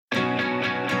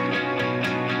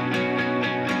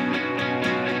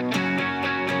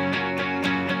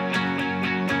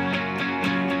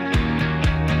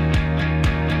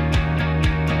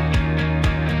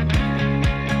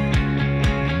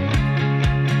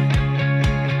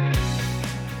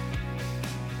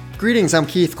Greetings, I'm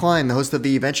Keith Klein, the host of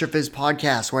the Venture Fizz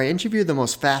podcast, where I interview the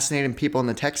most fascinating people in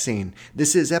the tech scene.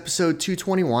 This is episode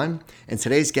 221, and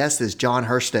today's guest is John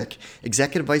Hirschtick,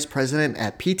 Executive Vice President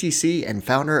at PTC and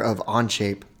founder of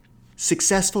Onshape.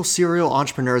 Successful serial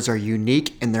entrepreneurs are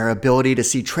unique in their ability to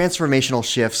see transformational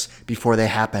shifts before they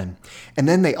happen, and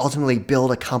then they ultimately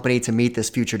build a company to meet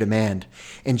this future demand.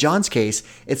 In John's case,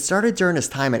 it started during his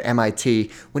time at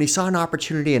MIT when he saw an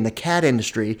opportunity in the CAD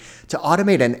industry to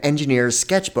automate an engineer's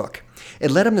sketchbook. It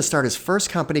led him to start his first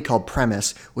company called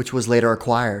Premise, which was later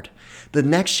acquired. The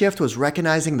next shift was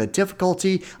recognizing the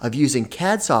difficulty of using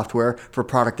CAD software for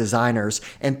product designers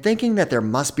and thinking that there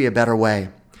must be a better way.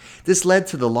 This led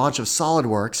to the launch of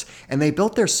SolidWorks, and they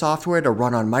built their software to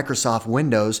run on Microsoft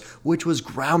Windows, which was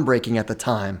groundbreaking at the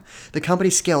time. The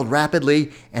company scaled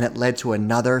rapidly, and it led to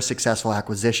another successful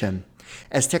acquisition.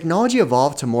 As technology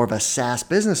evolved to more of a SaaS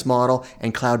business model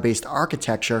and cloud-based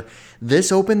architecture,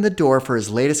 this opened the door for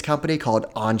his latest company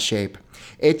called Onshape.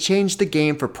 It changed the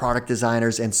game for product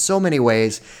designers in so many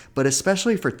ways, but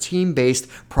especially for team-based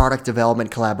product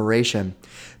development collaboration.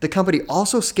 The company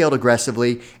also scaled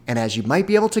aggressively, and as you might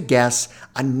be able to guess,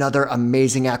 another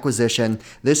amazing acquisition,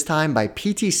 this time by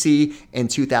PTC in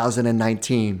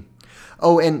 2019.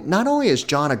 Oh, and not only is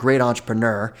John a great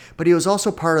entrepreneur, but he was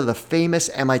also part of the famous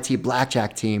MIT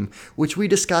Blackjack team, which we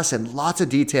discuss in lots of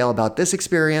detail about this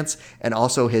experience and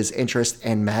also his interest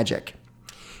in magic.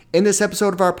 In this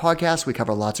episode of our podcast, we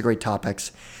cover lots of great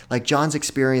topics, like John's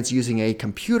experience using a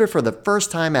computer for the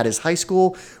first time at his high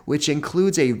school, which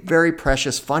includes a very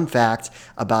precious fun fact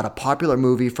about a popular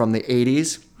movie from the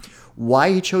 80s,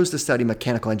 why he chose to study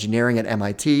mechanical engineering at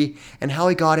MIT, and how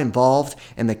he got involved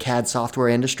in the CAD software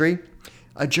industry,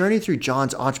 a journey through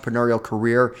John's entrepreneurial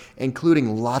career,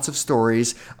 including lots of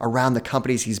stories around the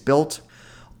companies he's built,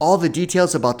 all the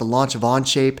details about the launch of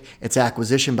Onshape, its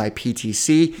acquisition by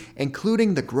PTC,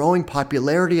 including the growing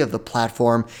popularity of the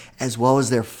platform, as well as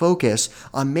their focus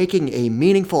on making a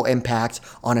meaningful impact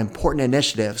on important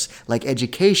initiatives like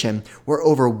education, where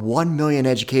over 1 million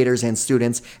educators and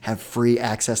students have free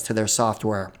access to their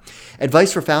software,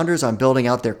 advice for founders on building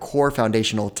out their core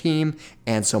foundational team,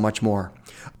 and so much more.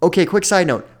 Okay, quick side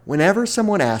note. Whenever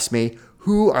someone asks me,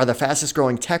 who are the fastest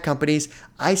growing tech companies,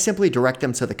 I simply direct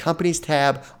them to the companies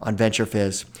tab on Venture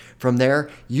Fizz. From there,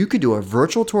 you could do a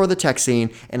virtual tour of the tech scene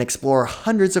and explore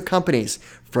hundreds of companies.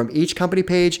 From each company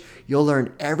page, you'll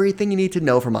learn everything you need to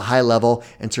know from a high level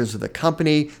in terms of the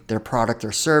company, their product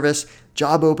or service,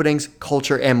 job openings,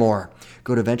 culture, and more.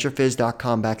 Go to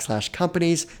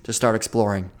venturefizz.com/companies to start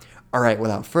exploring. All right,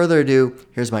 without further ado,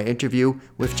 here's my interview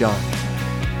with John.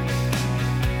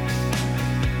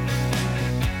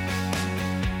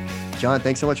 John,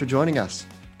 thanks so much for joining us.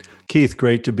 Keith,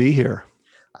 great to be here.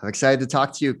 I'm excited to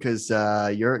talk to you because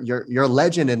you're a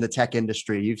legend in the tech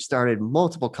industry. You've started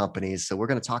multiple companies, so we're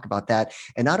going to talk about that.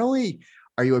 And not only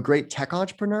are you a great tech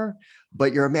entrepreneur,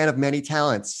 but you're a man of many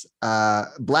talents.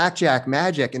 Blackjack,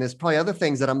 magic, and there's probably other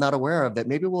things that I'm not aware of that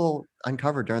maybe we'll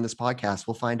uncover during this podcast.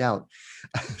 We'll find out.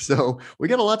 So we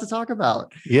got a lot to talk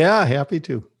about. Yeah, happy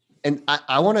to. And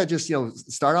I want to just,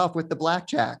 start off with the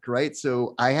blackjack, right?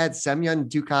 So I had Semyon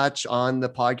Dukac on the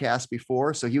podcast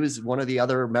before. So he was one of the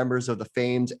other members of the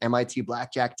famed MIT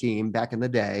Blackjack team back in the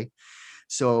day.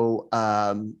 So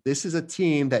this is a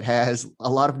team that has a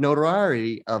lot of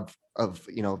notoriety of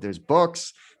there's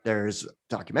books, there's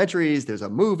documentaries, there's a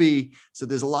movie. So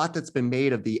there's a lot that's been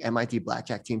made of the MIT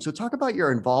Blackjack team. So talk about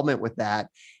your involvement with that.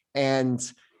 And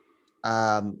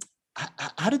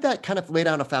how did that kind of lay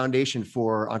down a foundation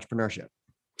for entrepreneurship?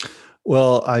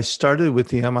 Well, I started with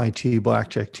the MIT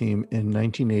Blackjack team in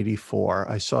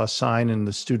 1984. I saw a sign in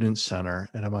the Student Center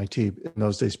at MIT. In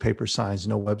those days, paper signs,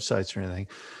 no websites or anything.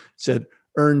 It said,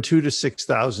 earn $2,000 to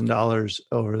 $6,000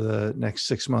 over the next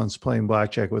 6 months playing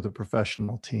blackjack with a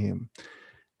professional team.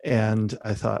 And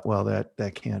I thought, well,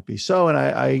 that can't be so. And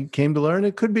I came to learn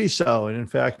it could be so. And in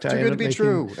fact, Too good to be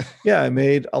true. Yeah, I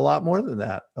made a lot more than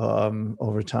that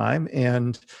over time.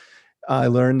 And I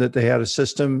learned that they had a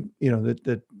system,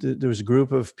 that there was a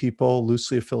group of people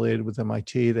loosely affiliated with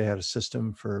MIT. They had a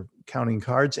system for counting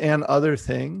cards and other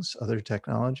things, other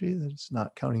technology that's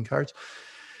not counting cards,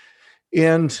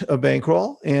 and a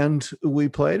bankroll. And we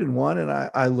played and won. And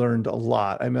I learned a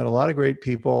lot. I met a lot of great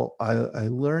people. I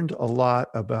learned a lot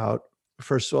about,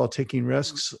 first of all, taking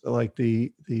risks. Like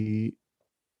the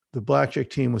blackjack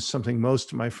team was something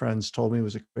most of my friends told me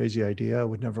was a crazy idea. It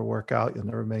would never work out. You'll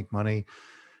never make money.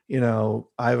 I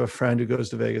have a friend who goes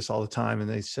to Vegas all the time, and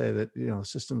they say that,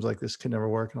 systems like this can never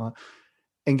work.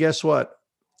 And guess what?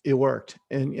 It worked.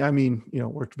 And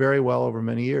worked very well over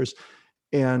many years.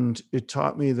 And it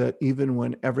taught me that even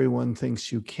when everyone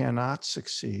thinks you cannot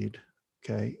succeed,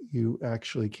 okay, you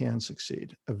actually can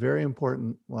succeed. A very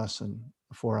important lesson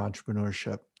for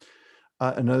entrepreneurship.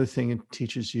 Another thing it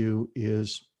teaches you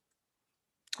is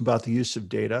about the use of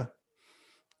data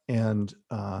and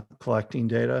collecting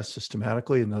data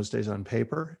systematically, in those days on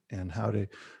paper, and how to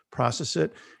process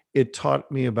it. It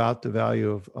taught me about the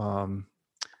value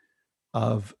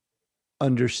of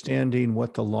understanding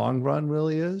what the long run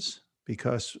really is,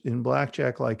 because in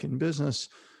blackjack, like in business,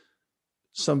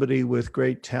 somebody with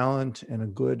great talent and a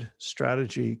good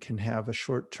strategy can have a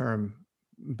short-term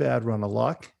bad run of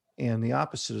luck. And the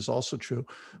opposite is also true.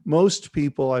 Most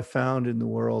people I found in the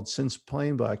world since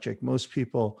playing blackjack, most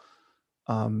people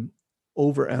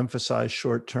overemphasize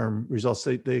short-term results.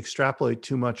 They extrapolate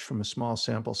too much from a small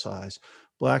sample size.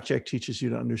 Blackjack teaches you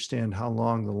to understand how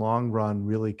long the long run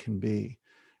really can be.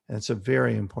 And it's a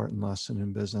very important lesson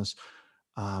in business.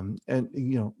 And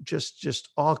just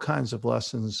all kinds of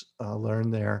lessons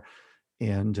learned there,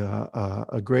 and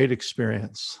a great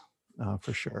experience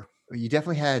for sure. You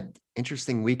definitely had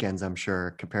interesting weekends, I'm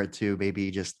sure, compared to maybe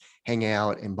just hanging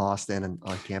out in Boston and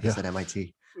on campus Yeah. at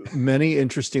MIT. Many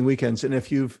interesting weekends. And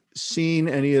if you've seen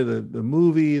any of the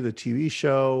movie, the TV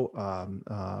show,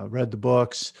 read the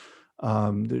books,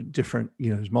 the different,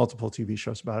 there's multiple TV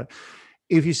shows about it.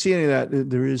 If you see any of that,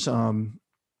 there is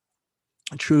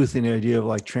truth in the idea of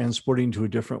like transporting to a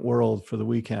different world for the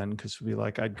weekend. Because it'd be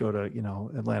like, I'd go to,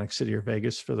 Atlantic City or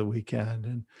Vegas for the weekend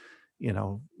and,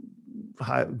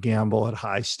 gamble at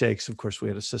high stakes. Of course, we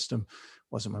had a system.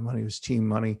 It wasn't my money, it was team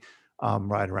money.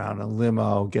 Ride around in a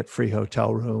limo, get free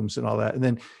hotel rooms and all that. And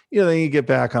then, then you get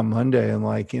back on Monday and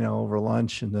over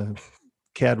lunch in the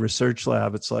CAD research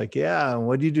lab, it's like, yeah,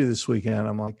 what do you do this weekend?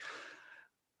 I'm like,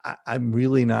 I'm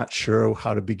really not sure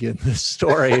how to begin this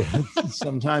story.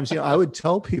 Sometimes, I would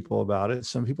tell people about it.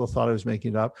 Some people thought I was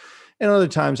making it up. And other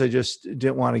times I just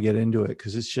didn't want to get into it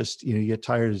because it's just, you get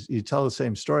tired. You tell the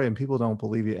same story and people don't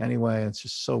believe you anyway. It's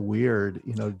just so weird,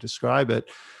 to describe it.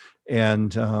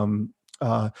 And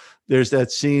there's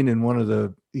that scene in one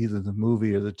of either the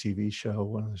movie or the TV show,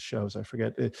 one of the shows, I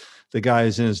forget. The guy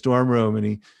is in his dorm room and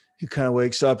he kind of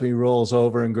wakes up and he rolls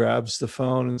over and grabs the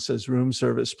phone and says, "Room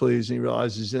service, please." And he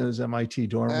realizes he's in his MIT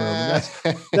dorm room.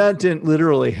 And that didn't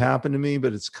literally happen to me,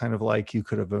 but it's kind of like you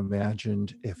could have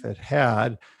imagined if it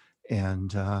had.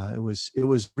 And it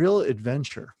was real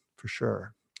adventure for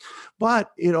sure. But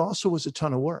it also was a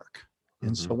ton of work.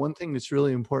 And so one thing that's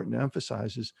really important to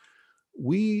emphasize is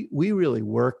we really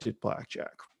worked at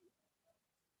blackjack.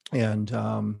 And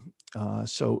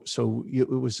so it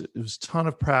was a ton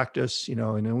of practice, and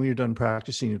then when you're done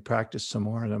practicing, you'd practice some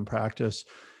more and then practice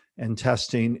and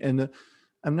testing. And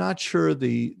I'm not sure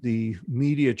the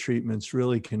media treatments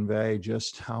really convey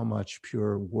just how much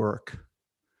pure work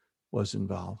was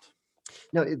involved.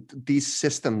 These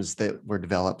systems that were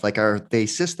developed, are they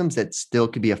systems that still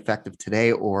could be effective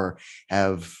today, or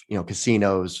have,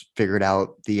 casinos figured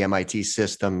out the MIT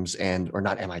systems or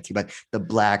not MIT, but the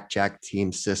blackjack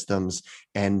team systems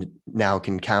and now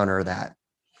can counter that?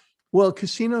 Well,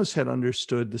 casinos had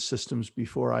understood the systems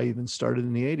before I even started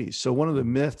in the 80s. So one of the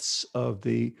myths of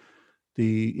the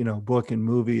book and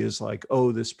movie is like,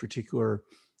 oh, this particular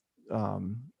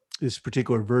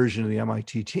version of the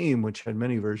MIT team, which had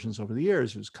many versions over the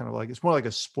years, was kind of like, it's more like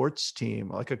a sports team,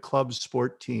 like a club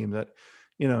sport team that,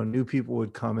 new people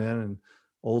would come in and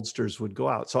oldsters would go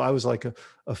out. So I was like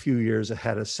a few years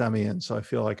ahead of Semyon. So I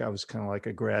feel like I was kind of like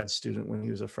a grad student when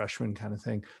he was a freshman kind of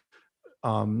thing.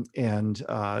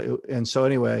 And so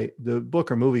anyway, the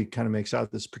book or movie kind of makes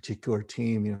out this particular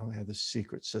team, they had this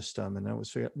secret system, and that was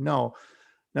figured. No,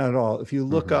 not at all. If you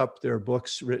look up, there are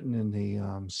books written in the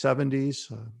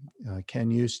 70s, Ken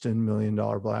Houston, $1 Million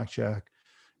Blackjack,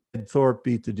 Ed Thorpe,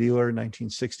 Beat the Dealer,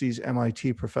 1960s,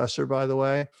 MIT professor, by the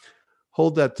way.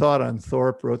 Hold that thought on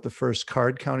Thorpe, wrote the first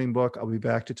card counting book. I'll be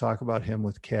back to talk about him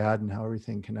with CAD and how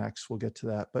everything connects. We'll get to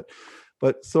that.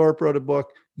 But Thorpe wrote a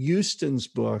book. Houston's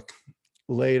book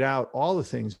laid out all the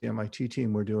things the MIT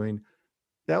team were doing.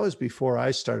 That was before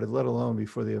I started, let alone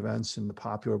before the events and the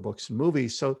popular books and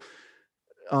movies. So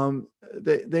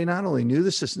they not only knew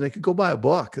the system, they could go buy a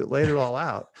book that laid it all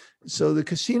out. So the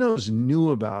casinos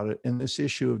knew about it. And this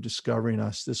issue of discovering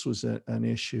us, this was an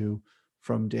issue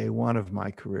from day one of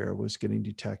my career, was getting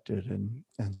detected and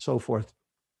so forth.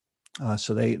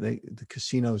 So the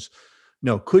casinos,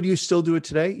 no. Could you still do it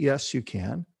today? Yes, you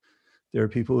can. There are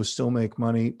people who still make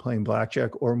money playing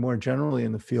blackjack, or more generally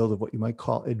in the field of what you might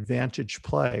call advantage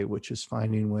play, which is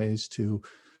finding ways to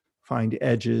find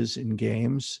edges in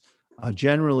games,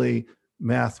 generally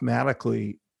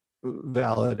mathematically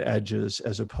valid edges,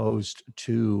 as opposed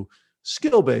to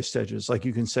skill-based edges. Like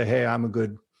you can say, hey, I'm a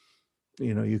good,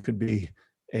 you could be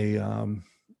a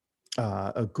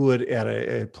good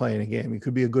at playing a game. You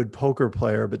could be a good poker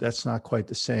player, but that's not quite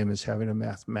the same as having a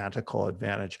mathematical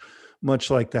advantage, much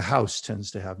like the house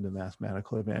tends to have the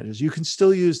mathematical advantages. You can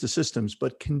still use the systems,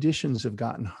 but conditions have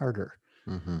gotten harder.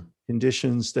 Mm-hmm.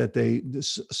 Conditions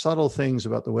that subtle things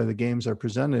about the way the games are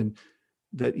presented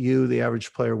that you, the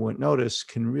average player, wouldn't notice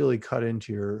can really cut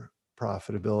into your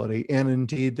profitability. And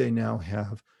indeed, they now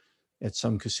have at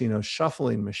some casinos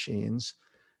shuffling machines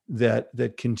that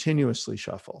continuously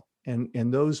shuffle.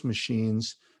 And those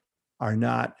machines are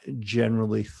not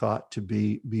generally thought to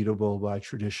be beatable by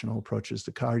traditional approaches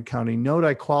to card counting. Note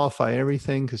I qualify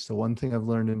everything because the one thing I've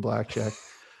learned in blackjack,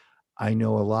 I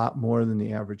know a lot more than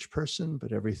the average person,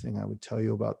 but everything I would tell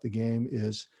you about the game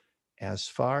is as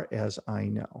far as I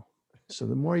know. So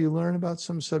the more you learn about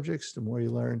some subjects, the more you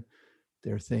learn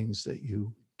there are things that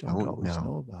you don't always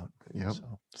know about. Yep.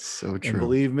 So true. And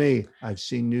believe me, I've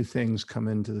seen new things come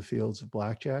into the fields of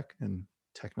blackjack and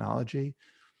technology.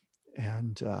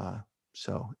 And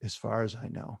so as far as I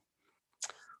know.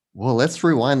 Well, let's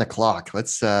rewind the clock.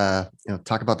 Let's talk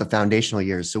about the foundational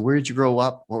years. So where did you grow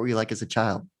up? What were you like as a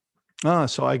child?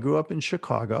 So I grew up in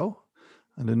Chicago,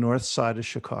 on the north side of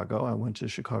Chicago. I went to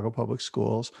Chicago public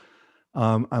schools.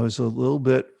 I was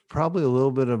probably a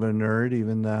little bit of a nerd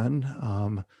even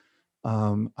then.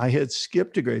 I had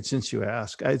skipped a grade, since you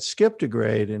asked. I had skipped a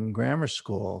grade in grammar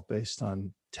school based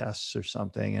on tests or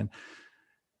something.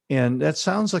 And that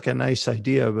sounds like a nice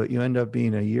idea, but you end up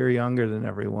being a year younger than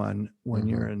everyone when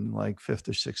you're in like 5th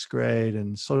or 6th grade,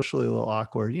 and socially a little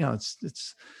awkward.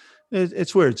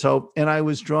 It's weird. So, and I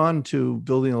was drawn to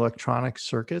building electronic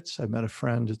circuits. I met a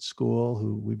friend at school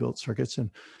who we built circuits, and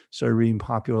started reading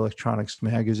Popular Electronics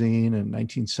magazine in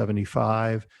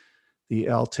 1975. The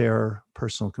Altair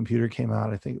personal computer came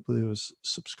out. I believe it was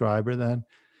Subscriber then.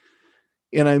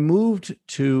 And I moved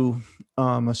to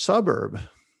a suburb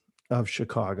of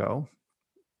Chicago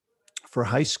for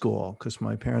high school because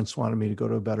my parents wanted me to go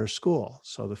to a better school.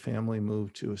 So the family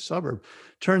moved to a suburb.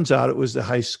 Turns out it was the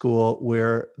high school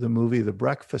where the movie The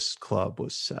Breakfast Club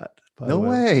was set. No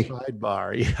way.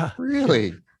 Sidebar. Yeah.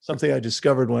 Really? Something I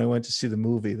discovered when I went to see the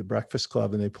movie, The Breakfast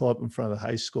Club, and they pull up in front of the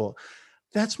high school.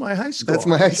 That's my high school. That's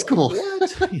my high school. What?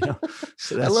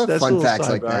 So I love fun facts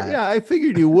like that. Yeah, I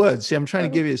figured you would. See, I'm trying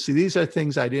to give you. See, these are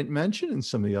things I didn't mention in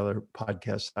some of the other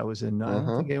podcasts I was in. I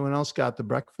don't think anyone else got the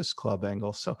Breakfast Club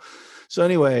angle. So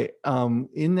anyway,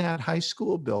 in that high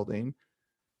school building,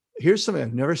 here's something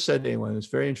I've never said to anyone. It's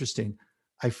very interesting.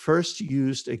 I first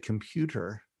used a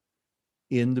computer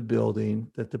in the building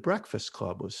that the Breakfast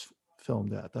Club was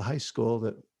filmed at, the high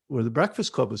school where the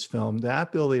Breakfast Club was filmed.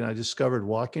 That building, I discovered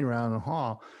walking around the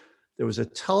hall, there was a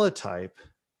teletype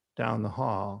down the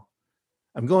hall.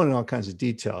 I'm going in all kinds of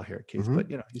detail here, Keith, but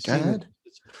you see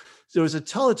there was a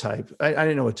teletype. I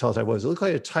didn't know what teletype was. It looked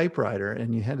like a typewriter,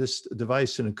 and you had this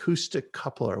device, an acoustic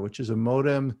coupler, which is a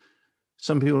modem.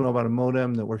 Some people know about a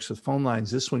modem that works with phone lines.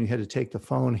 This one, you had to take the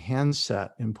phone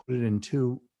handset and put it in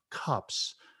 2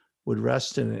 cups, would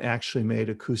rest in it, actually made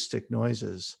acoustic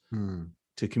noises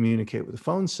to communicate with the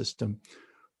phone system.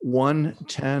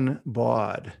 110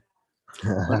 baud.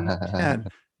 110,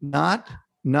 not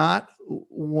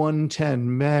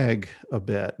 110 meg a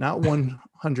bit, not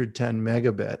 110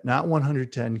 megabit, not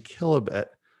 110 kilobit,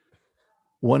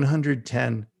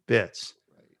 110 bits.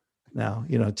 Now,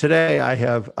 today I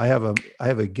have a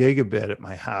gigabit at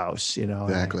my house,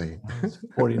 Exactly.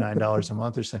 $49 a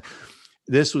month or something.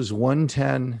 This was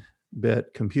 110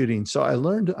 bit computing. So I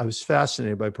was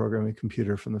fascinated by programming a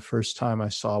computer from the first time I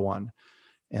saw one,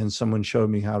 and someone showed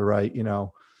me how to write,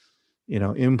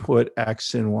 input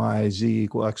X and Y, Z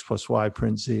equal X plus Y,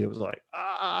 print Z. It was like,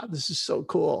 this is so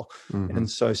cool. And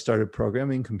so I started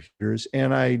programming computers,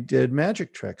 and I did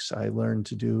magic tricks. I learned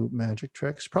to do magic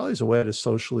tricks, probably as a way to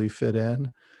socially fit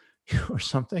in or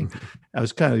something. I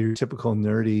was kind of your typical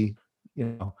nerdy,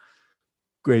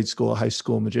 grade school, high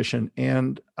school magician.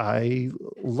 And I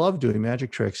love doing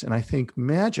magic tricks. And I think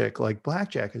magic, like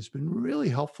blackjack, has been really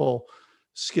helpful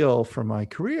skill for my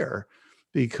career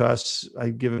because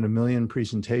I've given a million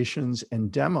presentations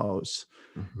and demos.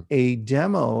 A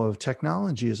demo of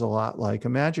technology is a lot like a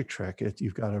magic trick.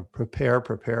 You've got to prepare,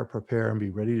 and be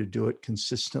ready to do it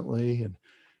consistently and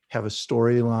have a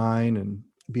storyline and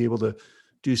be able to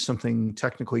do something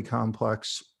technically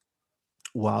complex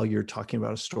while you're talking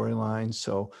about a storyline.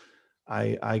 So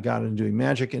I got into doing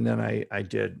magic, and then I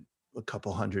did a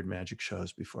couple hundred magic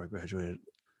shows before I graduated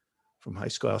from high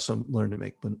school. I also learned to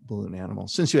make balloon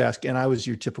animals, since you ask. And I was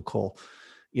your typical,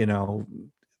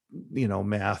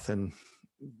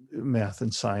 math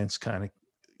and science kind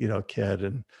of,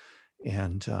 kid,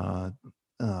 and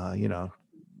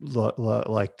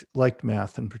liked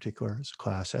math in particular as a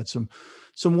class. Had some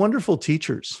wonderful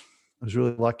teachers. I was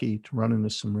really lucky to run into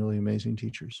some really amazing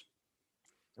teachers.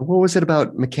 What was it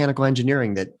about mechanical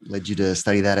engineering that led you to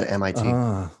study that at MIT?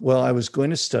 Well, I was going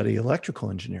to study electrical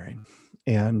engineering.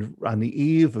 And on the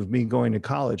eve of me going to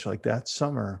college, like that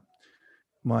summer,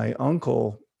 my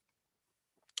uncle,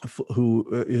 who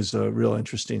is a real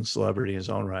interesting celebrity in his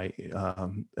own right,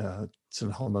 it's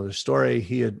a whole nother story.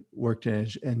 He had worked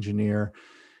as an engineer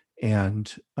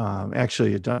and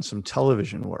actually had done some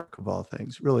television work, of all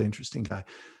things. Really interesting guy.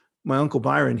 My Uncle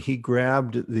Byron, he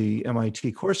grabbed the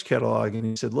MIT course catalog and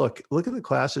he said, look at the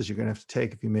classes you're going to have to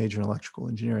take if you major in electrical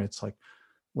engineering. It's like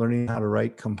learning how to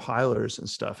write compilers and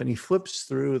stuff. And he flips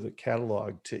through the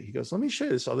catalog he goes, let me show you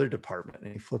this other department.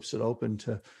 And he flips it open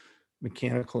to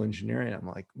mechanical engineering. I'm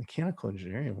like, mechanical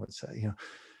engineering, what's that?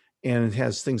 And it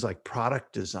has things like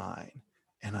product design.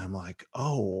 And I'm like,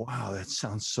 oh, wow, that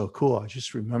sounds so cool. I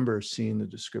just remember seeing the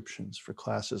descriptions for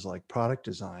classes like product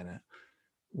design. It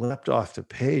leapt off the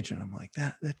page and I'm like,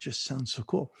 that just sounds so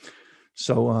cool.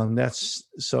 So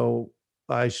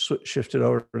I shifted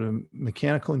over to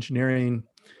mechanical engineering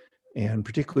and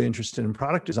particularly interested in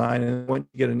product design, and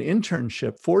went to get an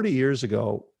internship 40 years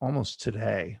ago, almost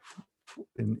today,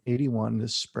 in 81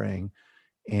 this spring.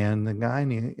 And the guy in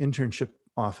the internship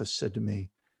office said to me,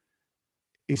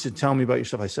 he said, tell me about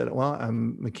yourself. I said, well,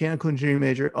 I'm a mechanical engineering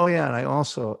major. Oh yeah. And I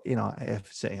also, I have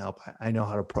to say help. I know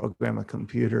how to program a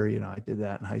computer. I did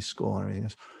that in high school and everything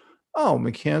else. Oh,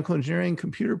 mechanical engineering,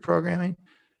 computer programming.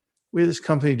 We have this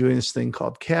company doing this thing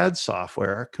called CAD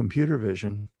software, computer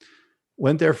vision.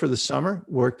 Went there for the summer,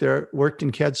 worked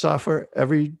in CAD software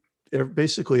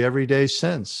basically every day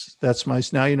since.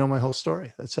 Now you know my whole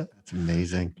story. That's it. That's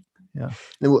amazing. Yeah.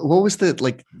 What was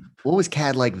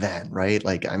CAD like then, right?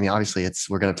 Like, I mean, obviously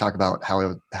we're going to talk about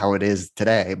how it is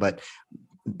today, but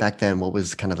back then, what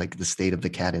was kind of like the state of the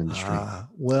CAD industry?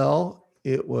 Well,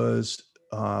 it was,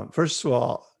 first of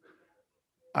all,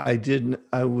 my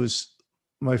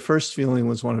first feeling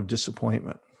was one of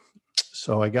disappointment.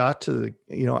 So I got to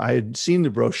I had seen the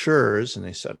brochures and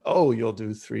they said, oh, you'll do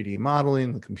 3D modeling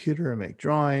in the computer and make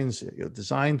drawings, you'll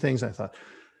design things. I thought,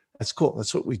 that's cool.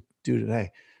 That's what we do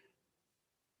today.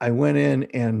 I went in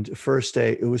and first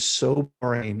day, it was so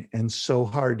boring and so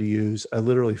hard to use. I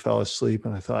literally fell asleep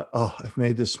and I thought, oh, I've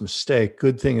made this mistake.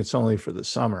 Good thing it's only for the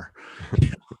summer.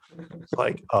 It's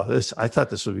like, I thought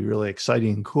this would be really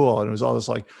exciting and cool. And it was all this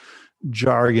like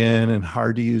jargon and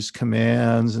hard to use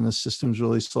commands and the system's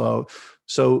really slow.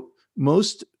 So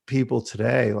most people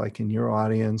today, like in your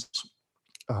audience,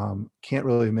 can't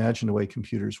really imagine the way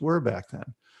computers were back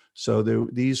then. So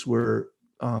these were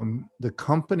the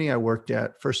company I worked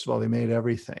at. First of all, they made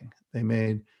everything. They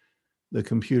made the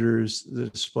computers, the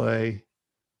display,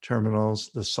 terminals,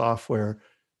 the software,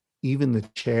 even the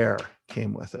chair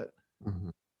came with it. Mm-hmm.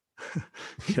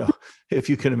 If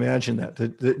you can imagine that,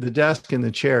 the desk and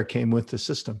the chair came with the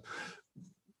system.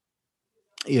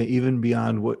 Yeah, even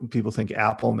beyond what people think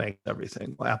Apple makes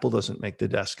everything. Well, Apple doesn't make the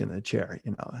desk and the chair,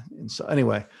 And so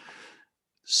anyway,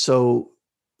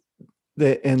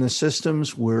 the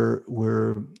systems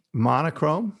were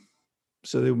monochrome.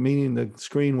 So meaning the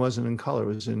screen wasn't in color.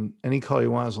 It was in any color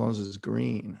you want as long as it's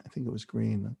green. I think it was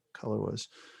green, the color was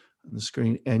on the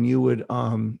screen. And you would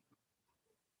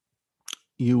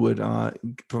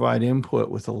provide input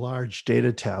with a large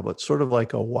data tablet, sort of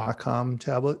like a Wacom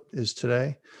tablet is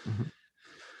today. Mm-hmm.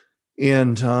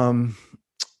 And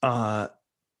I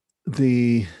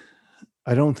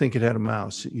don't think it had a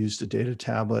mouse. It used a data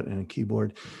tablet and a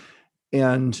keyboard.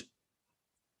 And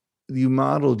you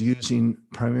modeled using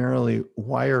primarily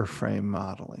wireframe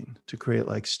modeling to create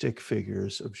like stick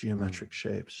figures of geometric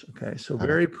shapes. Okay. So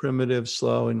very primitive,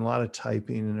 slow, and a lot of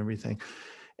typing and everything.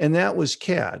 And that was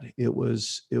CAD. It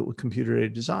was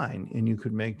computer-aided design, and you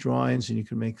could make drawings and you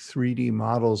could make 3D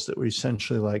models that were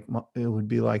essentially like, it would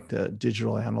be like the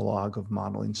digital analog of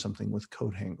modeling something with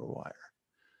coat hanger wire.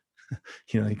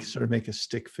 You could sort of make a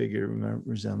stick figure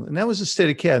resemble. And that was the state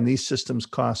of CAD. And these systems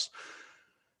cost,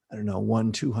 I don't know,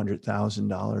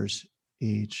 $200,000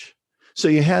 each. So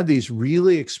you had these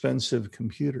really expensive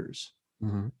computers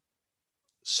mm-hmm.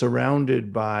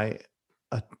 surrounded by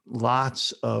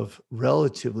lots of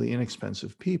relatively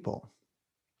inexpensive people.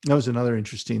 That was another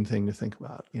interesting thing to think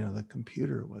about. The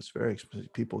computer was very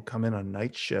expensive. People come in on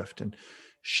night shift and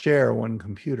share one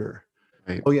computer.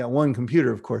 Right. Oh yeah, one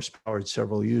computer, of course, powered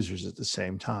several users at the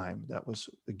same time. That was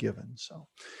a given. So,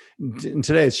 and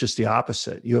today it's just the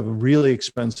opposite. You have a really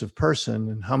expensive person,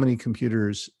 and how many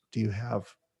computers do you have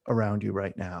around you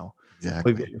right now?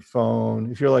 Exactly. You've got your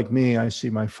phone. If you're like me, I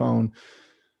see my phone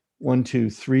 1, 2,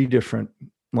 3 different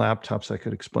laptops, I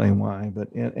could explain why,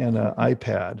 but and an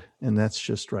iPad, and that's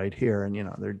just right here.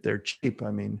 And they're cheap.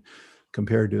 I mean,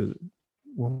 compared to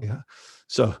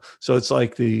so it's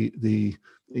like it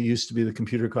used to be the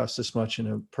computer cost this much and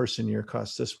a person year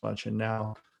costs this much, and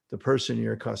now the person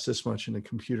year costs this much and the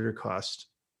computer cost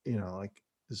like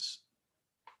is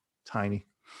tiny.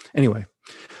 Anyway,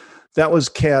 that was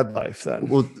CAD life then.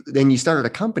 Well, then you started a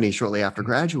company shortly after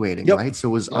graduating, Yep. right? So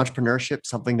was entrepreneurship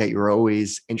something that you were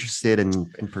always interested in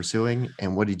pursuing?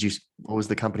 And what was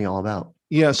the company all about?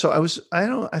 Yeah. So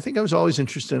I think I was always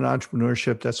interested in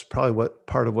entrepreneurship. That's probably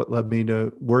part of what led me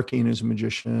to working as a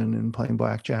magician and playing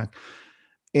blackjack.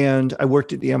 And I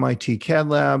worked at the MIT CAD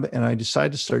lab, and I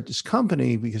decided to start this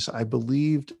company because I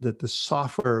believed that the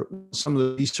software, some of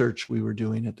the research we were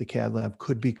doing at the CAD lab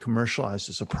could be commercialized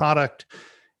as a product.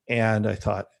 And I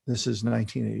thought, this is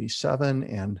 1987,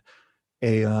 and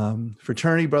a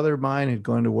fraternity brother of mine had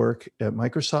gone to work at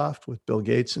Microsoft with Bill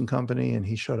Gates and company. And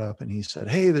he showed up and he said,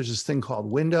 hey, there's this thing called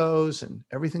Windows and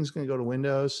everything's going to go to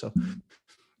Windows. So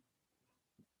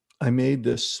I made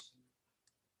this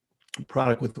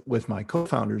product with my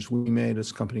co-founders. We made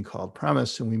this company called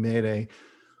Premise, and we made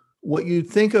what you'd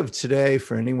think of today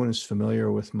for anyone who's familiar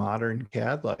with modern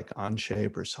CAD, like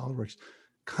Onshape or SolidWorks,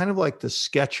 kind of like the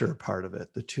sketcher part of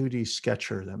it, the 2D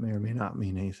sketcher that may or may not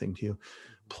mean anything to you,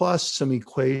 plus some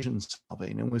equation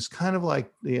solving. It was kind of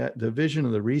like the vision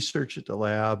of the research at the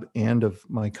lab and of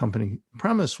my company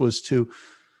Premise was to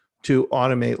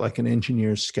automate like an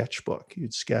engineer's sketchbook.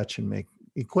 You'd sketch and make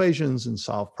equations and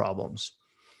solve problems.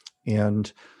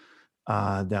 And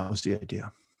that was the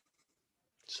idea.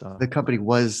 So the company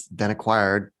was then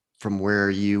acquired from where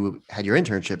you had your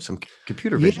internship, some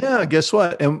computer vision. Yeah, guess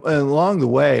what? And along the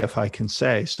way, if I can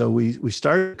say, so we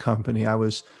started a company. I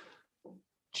was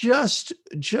just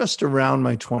around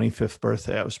my 25th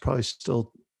birthday.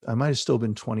 I might have still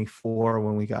been 24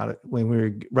 when we got it, when we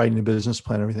were writing the business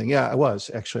plan and everything. Yeah, I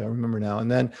was actually, I remember now.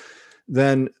 And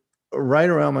then right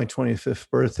around my 25th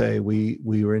birthday, we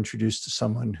were introduced to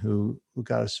someone who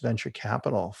got us venture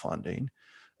capital funding,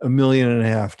 $1.5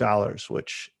 million,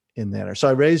 which in that. So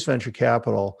I raised venture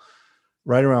capital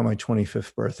right around my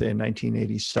 25th birthday in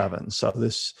 1987. So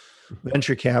this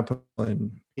venture capital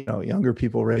and, younger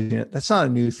people raising it, that's not a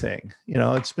new thing.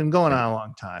 It's been going on a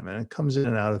long time, and it comes in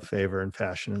and out of favor and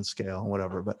fashion and scale and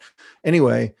whatever. But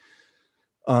anyway,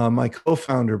 my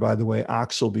co-founder, by the way,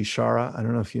 Axel Bishara. I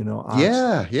don't know if you know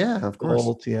Axel. Yeah, of course.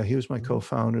 Bolt. Yeah, he was my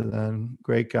co-founder then.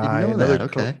 Great guy. Didn't know that.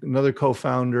 Okay. Another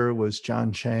co-founder was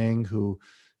John Chang, who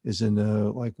is in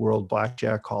the World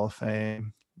Blackjack Hall of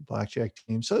Fame, blackjack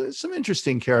team. So there's some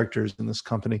interesting characters in this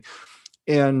company.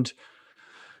 And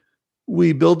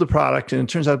we build the product, and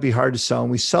it turns out to be hard to sell.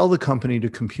 And we sell the company to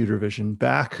computer vision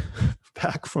back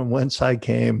from whence I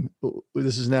came.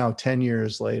 This is now 10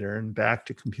 years later, and back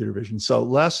to computer vision. So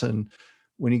lesson,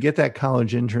 when you get that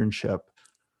college internship,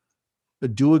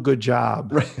 do a good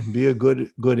job and be a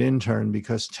good intern,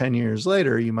 because 10 years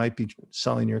later, you might be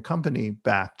selling your company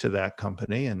back to that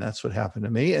company. And that's what happened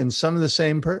to me. And some of the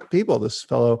same people, this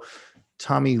fellow,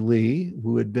 Tommy Lee,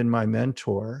 who had been my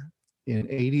mentor in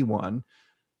 81,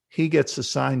 he gets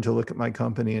assigned to look at my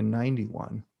company in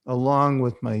 91, along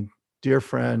with my dear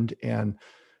friend and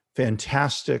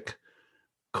fantastic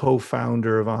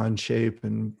co-founder of Onshape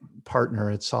and partner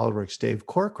at SolidWorks, Dave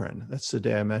Corcoran. That's the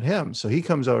day I met him. So he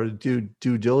comes over to do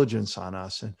due diligence on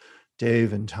us, and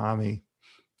Dave and Tommy.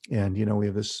 And, we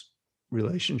have this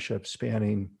relationship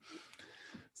spanning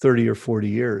 30 or 40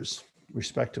 years,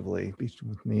 respectively,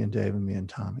 with me and Dave and me and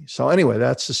Tommy. So anyway,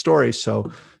 that's the story. So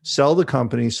sell the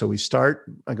company. So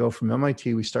I go from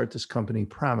MIT, we start this company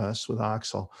Premise with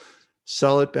Axel,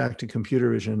 sell it back to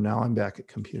computer vision. Now I'm back at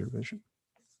computer vision.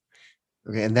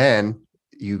 Okay. And then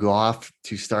you go off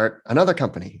to start another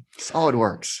company,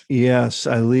 SolidWorks. Yes,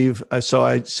 I leave. So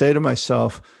I say to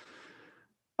myself,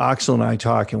 Axel and I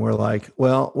talk, and we're like,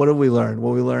 well, what have we learned?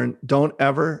 Well, we learned, don't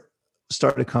ever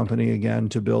start a company again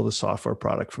to build a software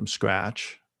product from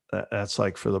scratch. That's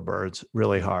like for the birds,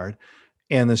 really hard.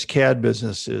 And this CAD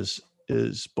business is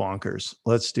bonkers.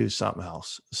 Let's do something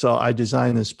else. So I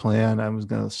designed this plan. I was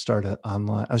going to start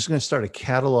a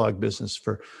catalog business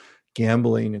for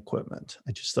gambling equipment.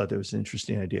 I just thought that was an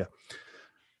interesting idea.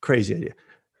 Crazy idea.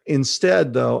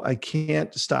 Instead, though, I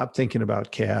can't stop thinking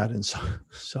about CAD. And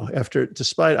so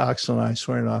despite Axel and I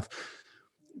swearing off,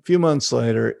 a few months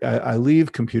later, I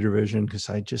leave computer vision because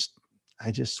I just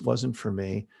wasn't for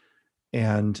me.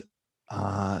 And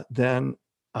then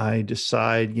I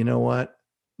decide, you know what?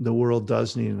 The world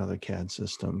does need another CAD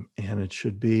system, and it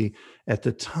should be at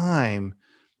the time.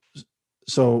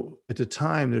 So at the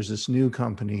time, there's this new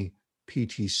company,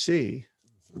 PTC,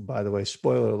 by the way,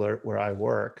 spoiler alert, where I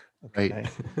work. Okay. Right.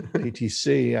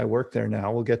 PTC, I work there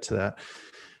now. We'll get to that.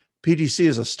 PTC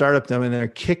is a startup, and they're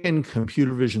kicking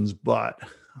computer vision's butt.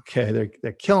 Okay.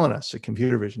 They're killing us at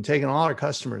computer vision, taking all our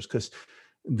customers because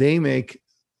they make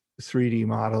 3D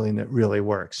modeling that really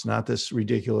works, not this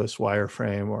ridiculous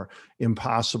wireframe or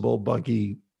impossible,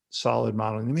 buggy, solid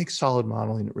modeling. They make solid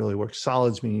modeling that really works.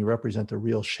 Solids meaning you represent the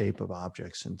real shape of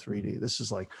objects in 3D. This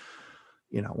is like,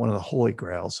 one of the holy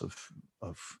grails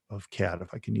of CAD,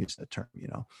 if I can use that term,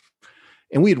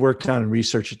 And we had worked on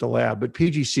research at the lab, but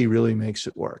PGC really makes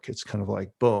it work. It's kind of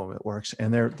like, boom, it works.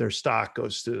 And their stock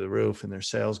goes through the roof and their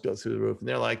sales go through the roof. And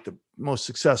they're like the most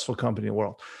successful company in the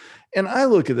world. And I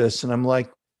look at this and I'm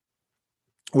like,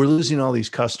 we're losing all these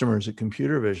customers at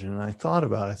computer vision. And I thought,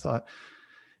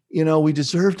 we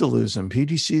deserve to lose them.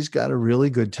 PGC's got a really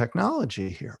good technology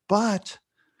here. But,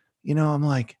 I'm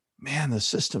like, man, the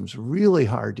system's really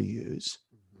hard to use.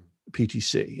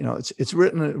 PTC, it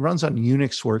runs on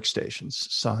Unix workstations,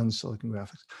 Sun, Silicon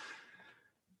Graphics.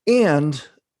 And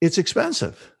it's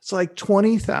expensive. It's like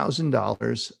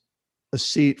 $20,000 a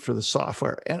seat for the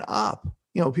software and up.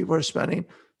 People are spending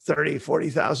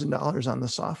 $30,000, $40,000 on the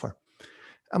software.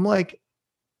 I'm like,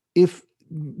 if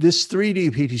this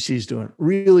 3D PTC is doing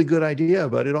really good idea,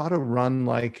 but it ought to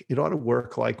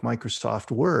work like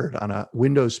Microsoft Word on a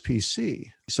Windows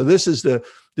PC. So this is the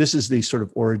sort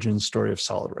of origin story of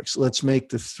SolidWorks. Let's make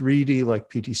the 3D like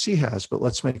PTC has, but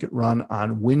let's make it run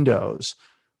on Windows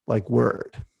like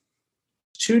Word.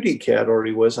 2D CAD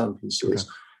already was on PCs. Okay.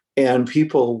 And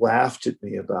people laughed at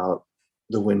me about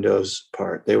the Windows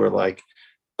part. They were like,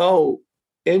 oh,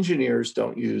 engineers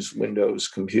don't use Windows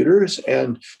computers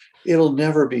and it'll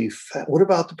never be what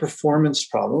about the performance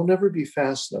problem? It'll never be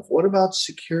fast enough. What about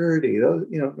security?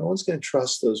 No one's going to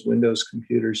trust those Windows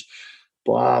computers,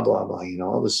 blah, blah, blah,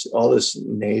 all this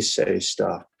naysay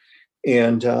stuff.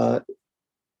 And I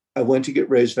went to get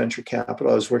raised venture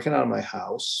capital. I was working out of my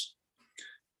house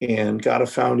and got a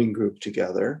founding group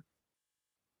together,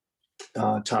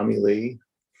 Tommy Lee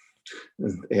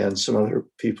and some other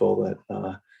people that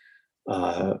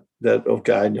a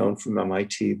guy known from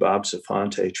MIT, Bob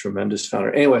Zafante, tremendous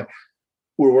founder. Anyway,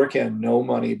 we're working on no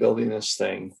money building this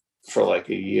thing for like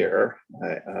a year.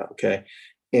 Okay.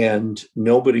 And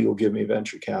nobody will give me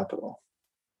venture capital.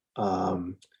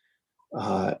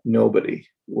 Nobody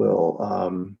will.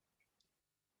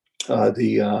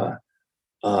 The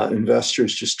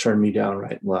investors just turn me down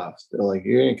right and left. They're like,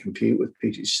 you're going to compete with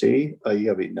PTC? You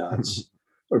gotta be nuts.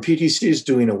 Or PTC is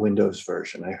doing a Windows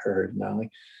version, I heard. Now,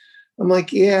 I'm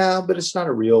like, yeah, but it's not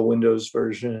a real Windows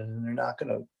version. And they're not going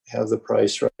to have the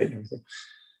price right and everything.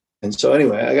 And so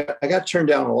anyway, I got turned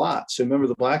down a lot. So remember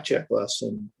the blackjack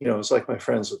lesson, it's like my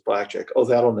friends with blackjack. Oh,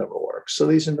 that'll never work. So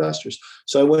these investors.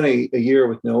 So I went a year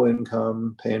with no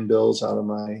income, paying bills out of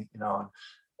my,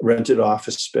 rented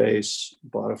office space,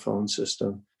 bought a phone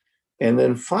system. And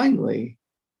then finally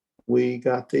we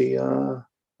got the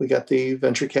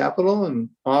venture capital and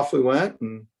off we went.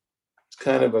 And it's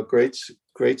kind of a great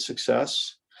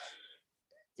success.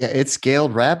 Yeah, it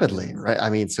scaled rapidly, right? I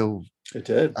mean, so it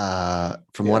did.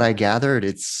 From what I gathered,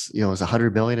 it's it was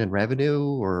 $100 million in revenue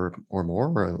or more,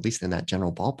 or at least in that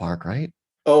general ballpark, right?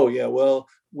 Oh yeah. Well,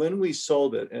 when we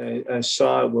sold it, and I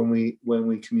saw when we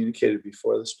communicated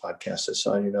before this podcast, I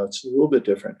saw it's a little bit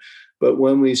different. But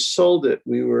when we sold it,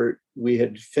 we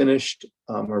had finished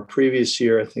our previous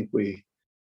year. I think we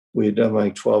had done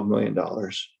like $12 million,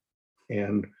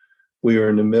 and we were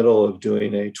in the middle of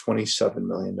doing a $27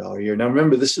 million year. Now,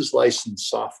 remember, this is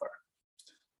licensed software.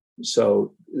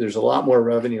 So there's a lot more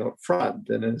revenue up front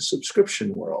than in a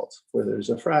subscription world where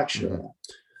there's a fraction of that.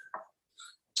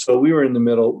 So we were in the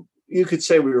middle. You could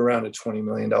say we were around a $20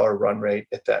 million run rate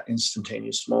at that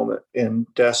instantaneous moment. And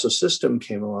Dassault System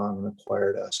came along and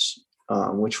acquired us,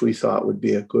 which we thought would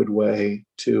be a good way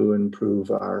to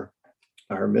improve our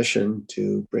mission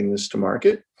to bring this to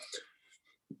market.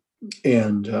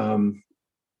 And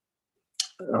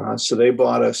so they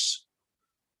bought us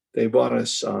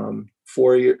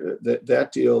 4 years.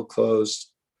 That deal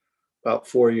closed about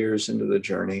 4 years into the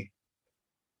journey,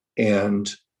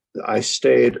 and I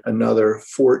stayed another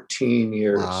 14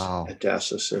 years at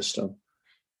Dassault System.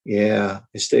 Yeah,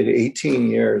 I stayed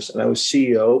 18 years, and I was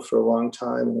CEO for a long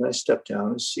time, and then I stepped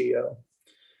down as CEO.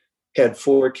 Had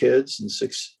 4 kids in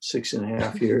six and a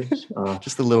half years.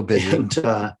 Just a little busy. And,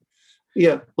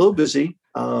 yeah, a little busy.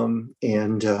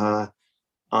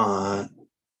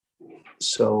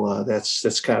 So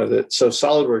that's kind of it. So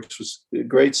SolidWorks was a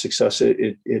great success.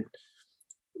 It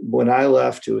when I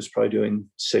left, it was probably doing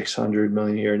 $600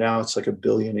 million a year. Now it's like $1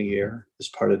 billion a year as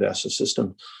part of Dassault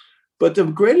System. But the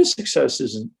greatest success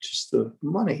isn't just the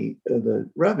money, the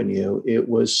revenue. It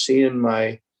was seeing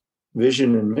my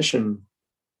vision and mission,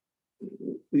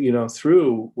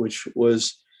 through, which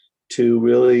was to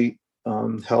really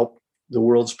help the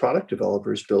world's product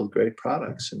developers build great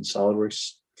products. And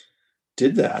SolidWorks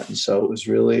did that. And so it was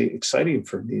really exciting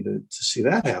for me to see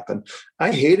that happen.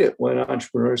 I hate it when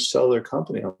entrepreneurs sell their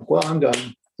company. I'm like, well, I'm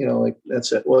done.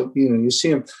 That's it. Well, you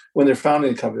see them when they're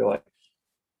founding a company, like,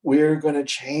 we're going to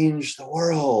change the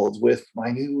world with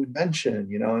my new invention,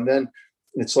 and then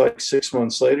it's like 6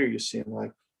 months later, you see them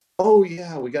like, oh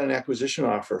yeah, we got an acquisition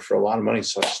offer for a lot of money,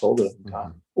 so I sold it.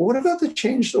 Well, what about the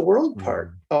change the world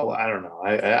part? Oh, I don't know.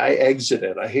 I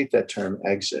exited. I hate that term,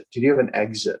 exit. Did you have an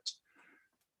exit?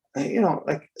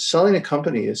 Like selling a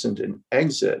company isn't an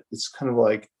exit. It's kind of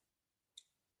like,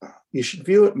 you should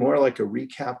view it more like a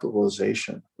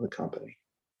recapitalization of the company.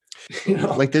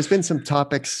 Like there's been some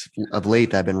topics of late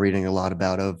that I've been reading a lot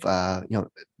about of,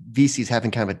 VCs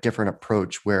having kind of a different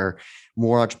approach where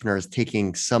more entrepreneurs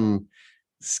taking some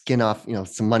skin off,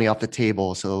 some money off the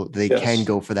table so they can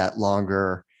go for that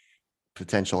longer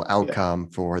potential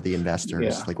outcome for the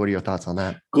investors. Like, what are your thoughts on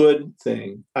that? Good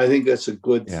thing. I think that's a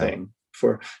good thing.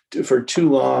 For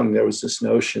too long, there was this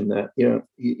notion that, you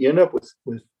end up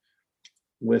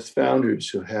with founders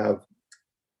who have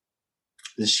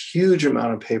this huge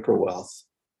amount of paper wealth,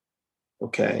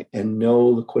 and no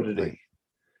liquidity.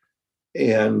 Right.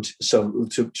 And so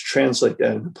to translate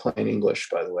that into plain English,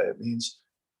 by the way, it means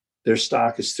their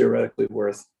stock is theoretically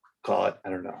worth, call it, I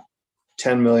don't know,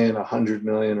 10 million, 100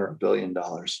 million, or $1 billion.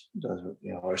 Or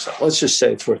so. Let's just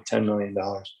say it's worth $10 million.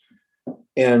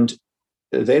 And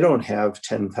they don't have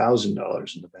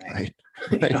 $10,000 in the bank.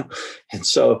 Right. And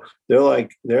so they're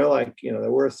like, they're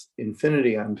worth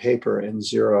infinity on paper and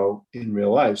zero in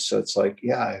real life. So it's like,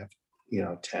 I have,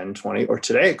 10, 20, or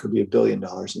today it could be $1 billion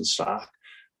in stock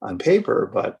on paper,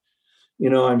 but,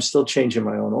 I'm still changing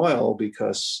my own oil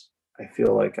because I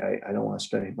feel like I don't want to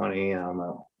spend any money. I don't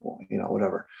know,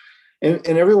 whatever. And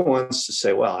everyone wants to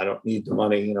say, well, I don't need the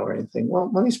money, or anything. Well,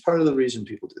 money's part of the reason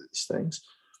people do these things.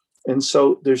 And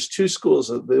so there's two schools.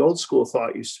 The old school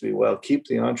thought used to be, well, keep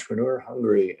the entrepreneur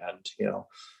hungry and,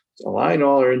 align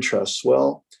all our interests.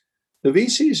 Well, the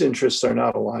VC's interests are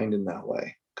not aligned in that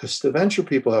way because the venture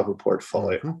people have a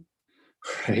portfolio,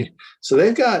 right? So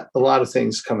they've got a lot of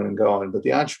things coming and going, but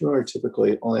the entrepreneur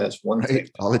typically only has one thing.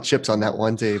 All the chips on that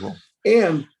one table.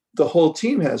 And the whole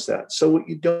team has that. So what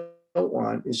you don't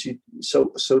want is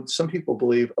so some people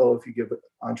believe, if you give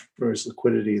entrepreneurs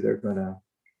liquidity, they're going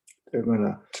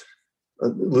to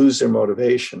lose their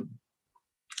motivation.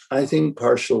 I think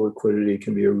partial liquidity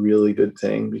can be a really good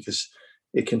thing because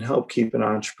it can help keep an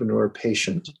entrepreneur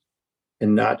patient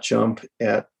and not jump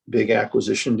at big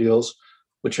acquisition deals,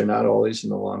 which are not always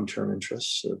in the long-term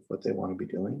interests of what they want to be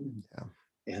doing.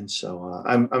 And so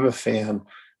I'm a fan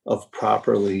of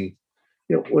properly,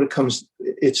 when it comes,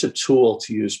 it's a tool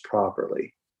to use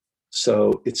properly.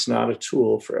 So it's not a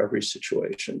tool for every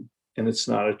situation. And it's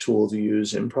not a tool to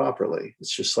use improperly.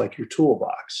 It's just like your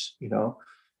toolbox, you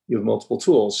have multiple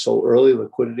tools. So early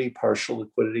liquidity, partial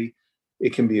liquidity,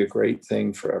 it can be a great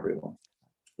thing for everyone,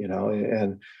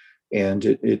 and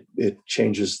it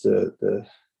changes the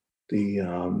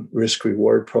risk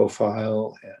reward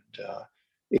profile, and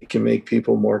it can make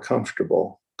people more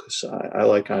comfortable because I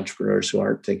like entrepreneurs who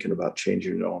aren't thinking about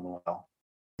changing their own oil.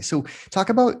 So talk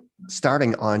about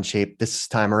starting Onshape this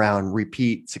time around,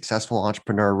 repeat successful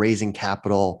entrepreneur, raising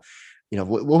capital.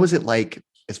 What was it like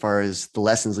as far as the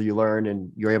lessons that you learned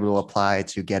and you're able to apply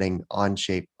to getting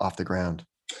Onshape off the ground?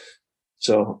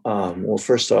 So, well,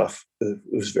 first off, it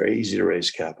was very easy to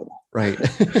raise capital. Right.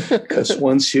 Because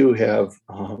once you have,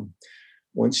 having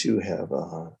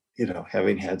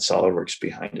had SolidWorks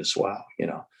behind us, wow,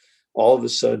 all of a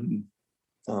sudden,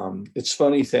 it's a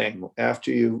funny thing.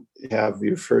 After you have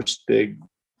your first big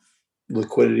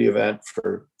liquidity event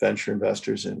for venture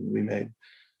investors, and we made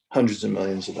hundreds of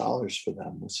millions of dollars for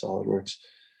them with SolidWorks.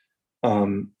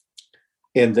 And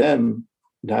then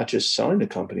not just selling the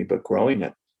company, but growing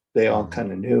it. They all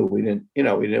kind of knew we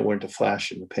weren't a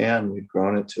flash in the pan. We'd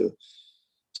grown it to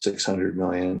 600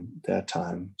 million at that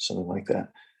time, something like that.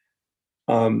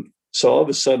 So all of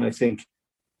a sudden, I think,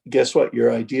 guess what?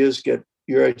 Your ideas get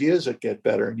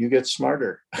better and you get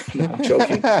smarter. No, I'm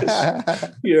joking.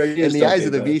 Your ideas in the eyes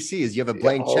of the VCs, you have a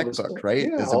blank checkbook, right?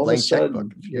 Yeah, there's a blank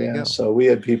checkbook. Here you go. So we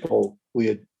had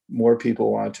more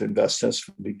people wanted to invest in us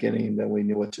from the beginning than we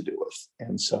knew what to do with.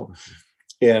 And so,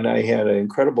 and I had an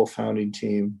incredible founding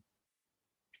team,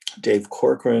 Dave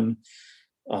Corcoran,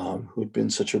 who'd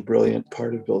been such a brilliant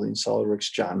part of building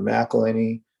SolidWorks, John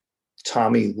McElhaney,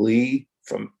 Tommy Lee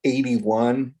from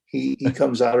 81. He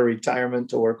comes out of retirement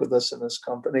to work with us in this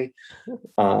company.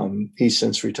 He's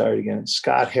since retired again.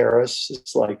 Scott Harris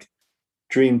is like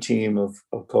dream team of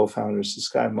co-founders. This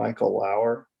guy, Michael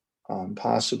Lauer,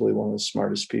 possibly one of the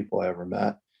smartest people I ever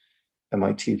met.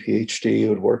 MIT PhD,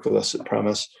 would work with us at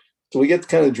Premise. So we get the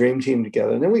kind of dream team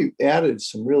together. And then we added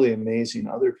some really amazing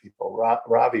other people.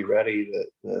 Ravi Reddy,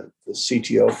 the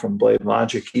CTO from Blade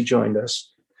Logic, he joined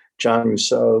us. John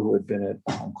Rousseau, who had been at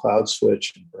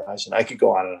CloudSwitch and Verizon. I could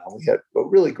go on and on. We had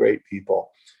really great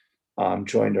people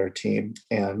joined our team.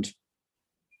 And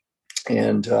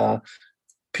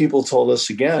people told us,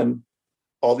 again,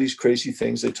 all these crazy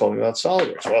things they told me about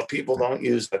SolidWorks. Well, people don't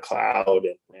use the cloud,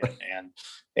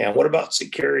 and what about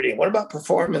security? And what about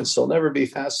performance? They'll never be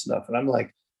fast enough. And I'm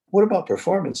like, what about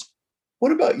performance?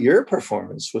 What about your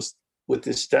performance with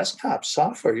this desktop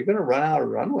software? You're going to run out of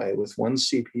runway with one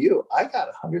CPU. I got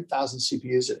 100,000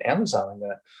 CPUs at Amazon I'm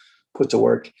going to put to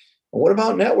work. And what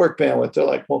about network bandwidth? They're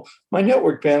like, well, my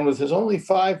network bandwidth is only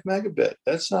 5 megabit.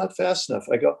 That's not fast enough.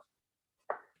 I go,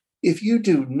 if you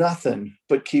do nothing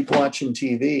but keep watching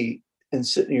TV and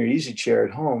sit in your easy chair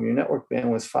at home, your network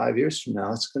bandwidth 5 years from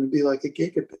now, it's going to be like a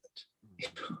gigabit.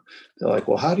 They're like,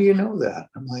 well, how do you know that?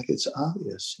 I'm like, it's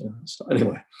obvious. So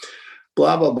anyway,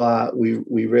 blah, blah, blah.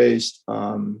 We raised,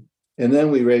 and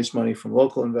then we raised money from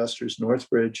local investors,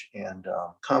 Northbridge and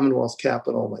Commonwealth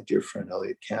Capital, my dear friend,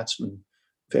 Elliot Katzman.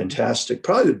 Fantastic.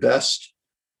 Probably the best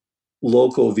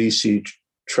local VC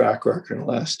track record in the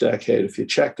last decade. If you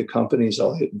check the companies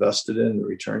Elliot invested in, the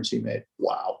returns he made,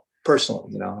 wow.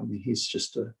 Personally, he's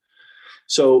just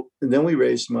so. And then we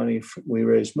raised money. We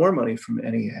raised more money from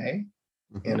NEA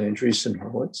and Andreessen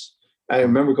Horowitz. I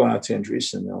remember going out to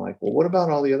Andreessen. They're like, "Well, what about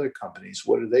all the other companies?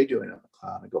 What are they doing on the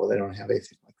cloud?" I go, well, "They don't have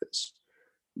anything like this."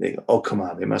 They go, "Oh, come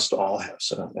on, they must all have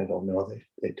some." I go, "No,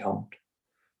 they don't."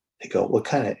 They go, "What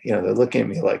kind of?" They're looking at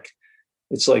me like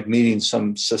it's like meeting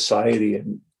some society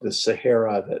in the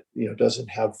Sahara that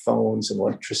doesn't have phones and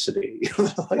electricity.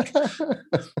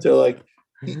 They're like.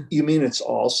 You mean it's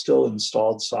all still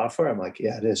installed software? I'm like,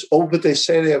 yeah, it is. Oh, but they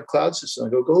say they have cloud systems. I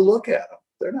go look at them.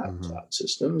 They're not cloud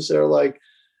systems. They're like,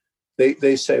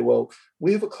 they say, well,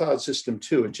 we have a cloud system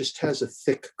too. It just has a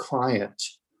thick client.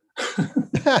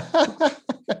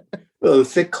 Well, the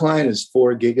thick client is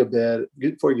 4 gigabyte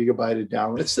of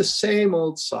download. It's the same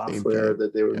old software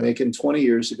that they were making 20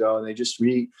 years ago, and they just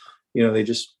rejigger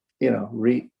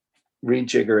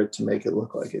it to make it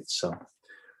look like it. So.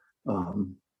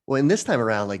 Well, in this time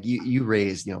around, like you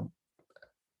raised,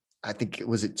 I think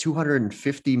was it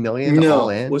 250 million all in? No,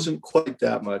 it wasn't quite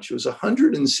that much. It was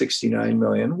 169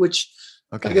 million, which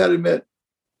I got to admit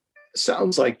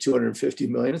sounds like 250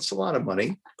 million. It's a lot of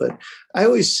money, but I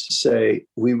always say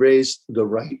we raised the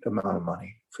right amount of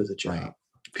money for the job. Right.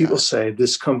 People say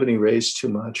this company raised too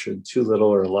much or too little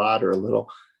or a lot or a little.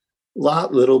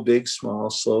 Lot, little, big, small,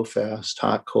 slow, fast,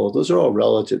 hot, cold. Those are all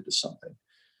relative to something.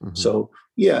 Mm-hmm. So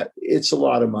yeah, it's a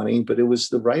lot of money, but it was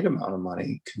the right amount of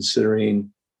money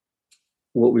considering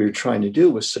what we were trying to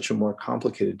do was such a more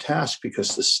complicated task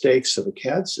because the stakes of a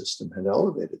CAD system had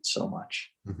elevated so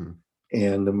much. Mm-hmm.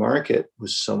 And the market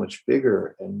was so much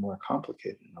bigger and more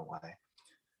complicated in a way.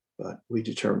 But we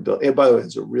determined build. And by the way,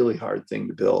 it's a really hard thing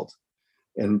to build.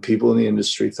 And people in the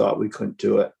industry thought we couldn't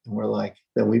do it. And we're like,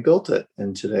 then we built it.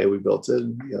 And today we built it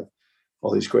and we have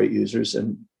all these great users.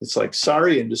 And it's like,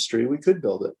 sorry, industry, we could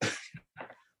build it.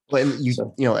 Well,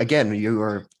 and again, you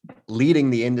were leading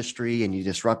the industry and you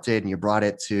disrupted and you brought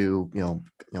it to,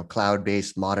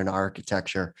 cloud-based modern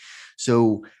architecture.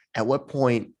 So at what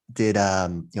point did,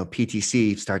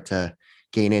 PTC start to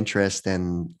gain interest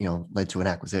and, led to an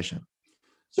acquisition?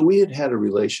 So we had a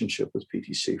relationship with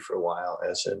PTC for a while,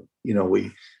 as in,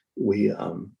 we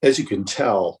as you can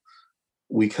tell,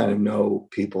 we kind of know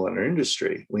people in our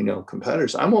industry. We know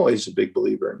competitors. I'm always a big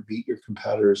believer in meet your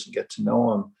competitors and get to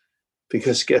know them,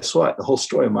 because guess what? The whole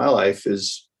story of my life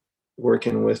is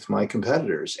working with my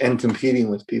competitors and competing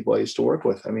with people I used to work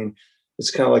with. I mean,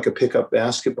 it's kind of like a pickup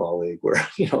basketball league where,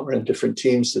 we're in different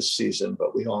teams this season,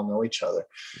 but we all know each other.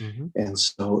 Mm-hmm. And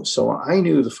so I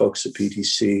knew the folks at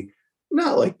PTC,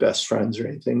 not like best friends or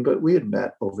anything, but we had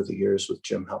met over the years with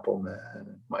Jim Heppelman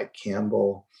and Mike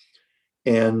Campbell.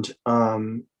 And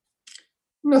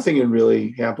nothing had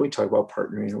really happened. We talk about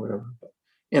partnering or whatever.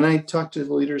 And I talked to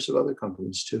the leaders of other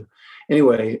companies too.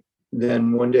 Anyway,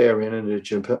 then one day I ran into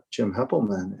Jim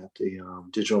Heppelman at the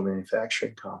Digital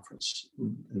Manufacturing Conference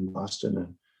in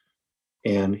Boston.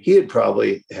 And he had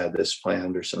probably had this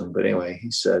planned or something. But anyway,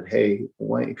 he said, hey,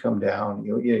 why don't you come down?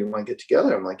 You want to get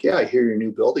together? I'm like, yeah, I hear your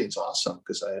new building's awesome.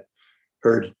 Because I had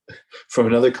heard from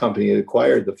another company that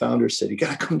acquired, the founder said, "You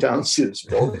got to come down and see this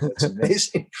building. It's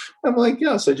amazing." I'm like,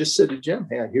 "Yeah." So I just said to Jim,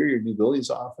 "Hey, I hear your new building's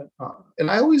off." And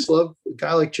I always loved a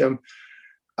guy like Jim.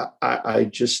 I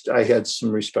had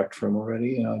some respect for him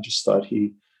already. I just thought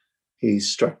he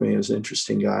struck me as an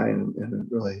interesting guy and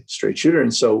a really straight shooter.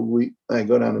 And so I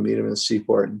go down to meet him in the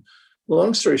Seaport. And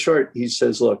long story short, he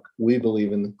says, "Look, we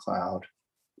believe in the cloud.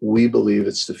 We believe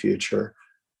it's the future.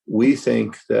 We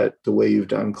think that the way you've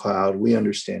done cloud, we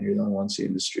understand you're the only ones in the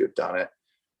industry who've done it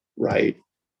right.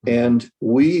 And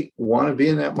we want to be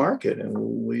in that market. And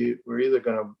we're either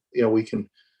going to, we can,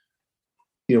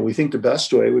 we think the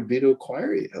best way would be to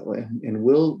acquire you, and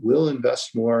we'll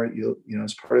invest more.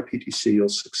 As part of PTC, you'll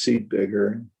succeed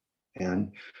bigger."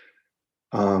 And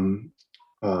John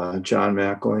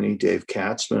McElhinney, Dave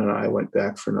Katzman, and I went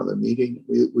back for another meeting.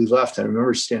 We left. I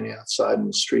remember standing outside in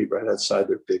the street, right outside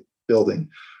their big building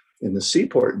in the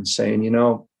Seaport, and saying,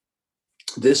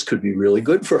 this could be really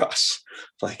good for us.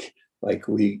 Like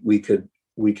we could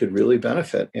really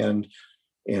benefit. And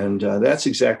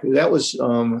that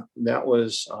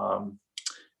was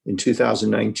in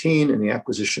 2019, and the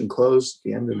acquisition closed at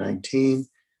the end of 19.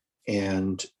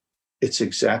 And it's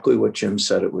exactly what Jim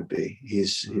said it would be.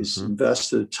 He's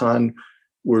invested a ton.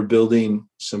 We're building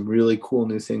some really cool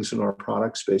new things in our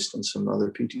products based on some other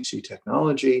PTC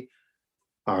technology.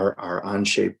 Our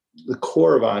Onshape, the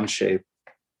core of Onshape,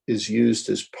 is used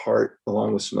as part,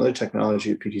 along with some other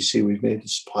technology at PTC. We've made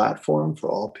this platform for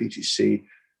all PTC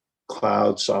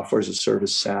cloud software as a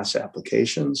service SaaS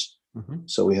applications.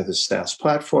 So we have this SaaS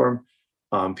platform.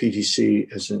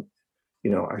 PTC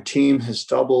our team has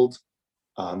doubled.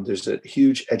 There's a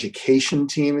huge education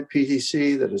team at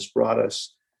PTC that has brought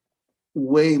us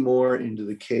way more into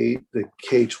the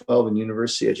K-12 and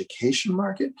university education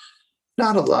market.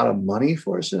 Not a lot of money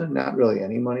for us in it, not really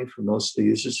any money for most of the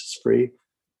users. It's free.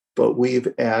 But we've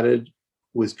added,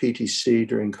 with PTC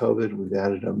during COVID, we've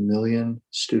added 1 million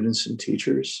students and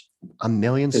teachers. 1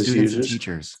 million students and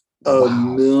teachers. Wow.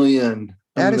 1 million.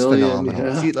 That is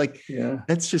phenomenal. Yeah. See,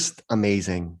 that's just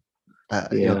amazing.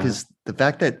 Because the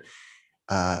fact that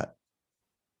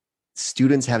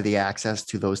students have the access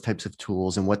to those types of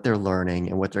tools and what they're learning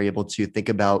and what they're able to think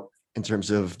about in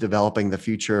terms of developing the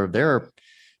future of their,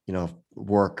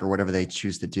 work or whatever they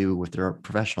choose to do with their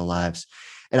professional lives.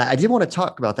 And I did want to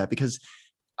talk about that because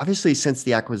obviously since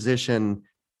the acquisition,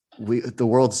 the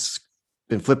world's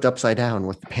been flipped upside down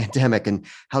with the pandemic, and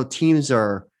how teams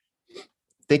are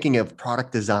thinking of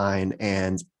product design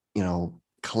and,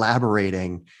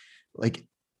 collaborating. Like,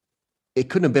 it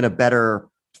couldn't have been a better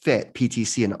fit,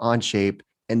 PTC and Onshape,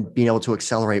 and being able to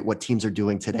accelerate what teams are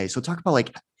doing today. So talk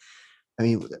about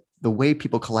the way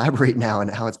people collaborate now and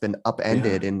how it's been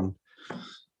upended. And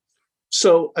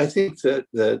so I think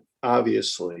that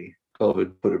obviously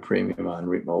COVID put a premium on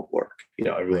remote work.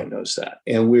 Everyone knows that.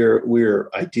 And we're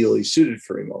ideally suited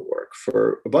for remote work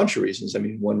for a bunch of reasons. I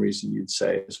mean, one reason you'd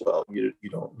say as well, you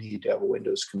don't need to have a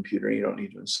Windows computer. You don't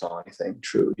need to install anything.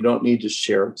 True. You don't need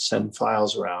to send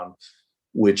files around,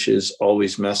 which is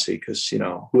always messy because,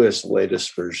 who has the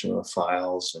latest version of the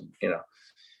files and,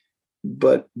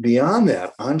 But beyond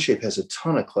that, Onshape has a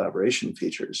ton of collaboration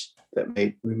features that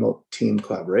make remote team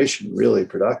collaboration really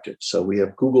productive. So we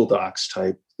have Google Docs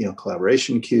type,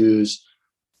 collaboration queues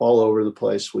all over the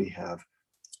place. We have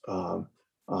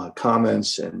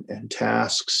comments and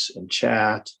tasks and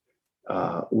chat.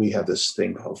 We have this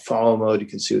thing called follow mode. You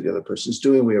can see what the other person's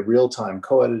doing. We have real-time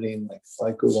co-editing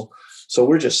like Google. So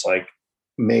we're just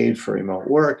made for remote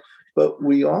work. But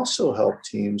we also help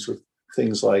teams with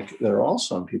things that are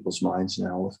also on people's minds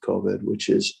now with COVID, which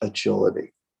is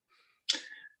agility.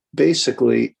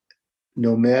 Basically,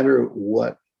 no matter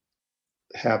what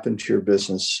happened to your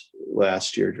business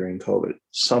last year during COVID,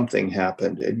 something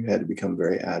happened and you had to become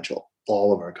very agile,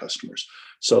 all of our customers.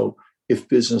 So if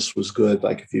business was good,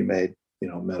 like if you made,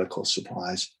 medical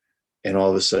supplies, and all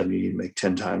of a sudden you need to make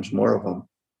 10 times more of them,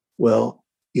 well,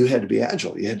 you had to be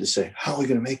agile. You had to say, how are we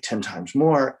going to make 10 times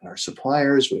more? And our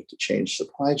suppliers, we have to change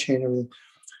supply chain, everything.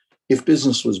 If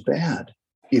business was bad,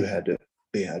 you had to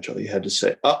be agile. You had to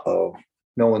say, uh-oh,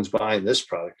 no one's buying this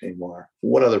product anymore.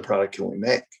 What other product can we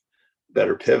make?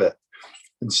 Better pivot.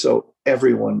 And so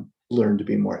everyone learned to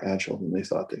be more agile than they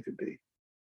thought they could be.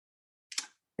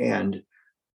 And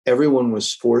everyone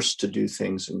was forced to do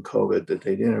things in COVID that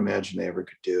they didn't imagine they ever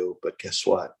could do. But guess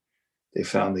what? They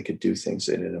found they could do things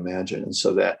they didn't imagine. And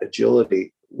so that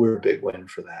agility, we're a big win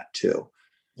for that too.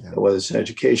 Yeah. Whether it's in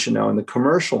education. Now in the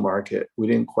commercial market, we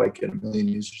didn't quite get 1 million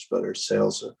users, but our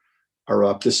sales are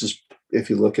up. This is, if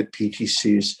you look at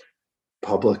PTC's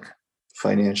public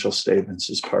financial statements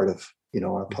as part of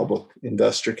our public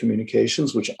investor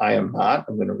communications, which I am not.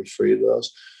 I'm going to refer you to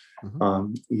those.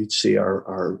 You'd see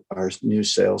our new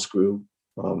sales grew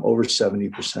over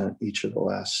 70% each of the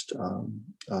last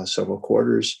several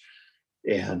quarters,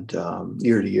 and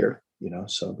year to year.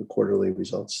 So the quarterly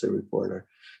results they report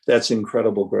that's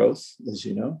incredible growth, as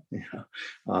you know.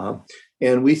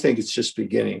 And we think it's just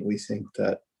beginning. We think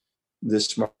that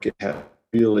this market has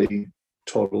really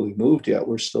totally moved yet.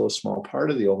 We're still a small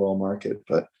part of the overall market,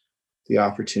 but the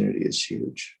opportunity is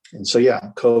huge. And so,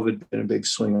 COVID been a big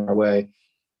swing our way.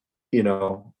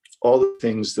 All the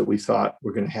things that we thought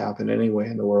were going to happen anyway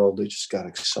in the world, they just got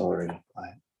accelerated by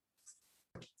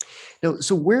it.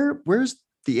 So where's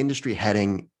the industry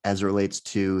heading as it relates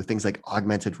to things like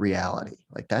augmented reality?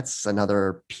 Like that's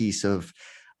another piece of,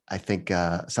 I think,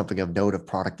 something of note of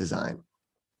product design.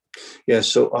 Yeah.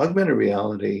 So augmented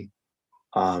reality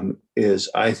is,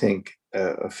 I think,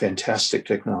 a fantastic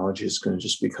technology. It's going to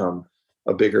just become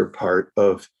a bigger part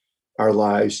of our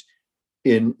lives.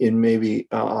 In maybe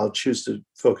I'll choose to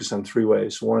focus on three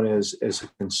ways. One is as a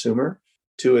consumer,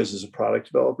 two is as a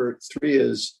product developer, three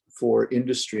is for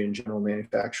industry and general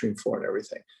manufacturing floor and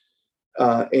everything.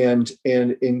 And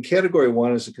in category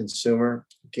one as a consumer,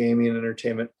 gaming and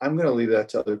entertainment, I'm going to leave that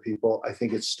to other people. I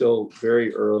think it's still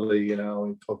very early, in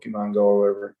Pokemon Go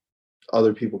or whatever.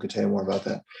 Other people could tell you more about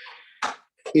that.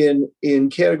 In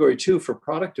category two for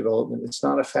product development, it's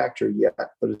not a factor yet,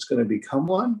 but it's going to become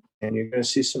one. And you're going to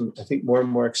see some, I think, more and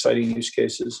more exciting use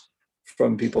cases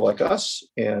from people like us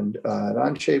and at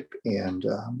Onshape, and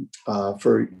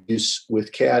for use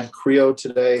with CAD. Creo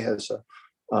today has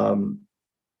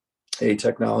a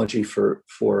technology for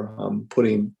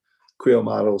putting Creo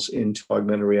models into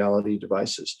augmented reality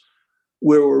devices.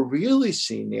 Where we're really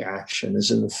seeing the action is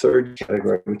in the third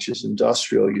category, which is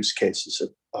industrial use cases of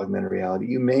augmented reality.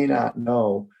 You may not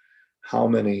know how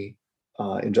many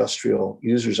industrial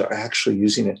users are actually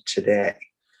using it today.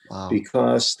 Wow.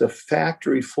 Because the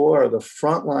factory floor, the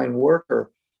frontline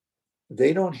worker,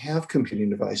 they don't have computing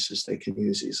devices they can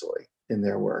use easily in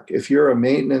their work. If you're a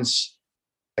maintenance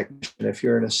technician, if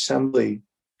you're an assembly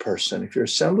person, if you're an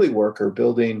assembly worker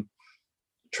building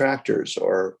tractors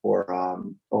or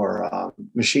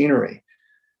machinery,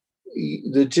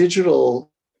 the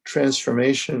digital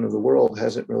transformation of the world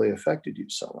hasn't really affected you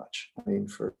so much. I mean,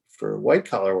 for white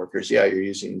collar workers, you're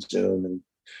using Zoom and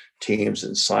Teams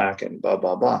and Slack and blah,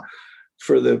 blah, blah.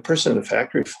 For the person on the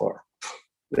factory floor,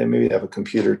 they maybe have a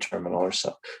computer terminal or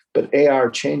something. But AR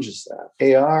changes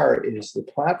that. AR is the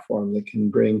platform that can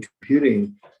bring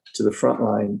computing to the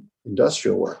frontline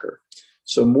industrial worker.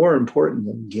 So more important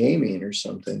than gaming or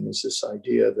something is this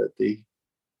idea that the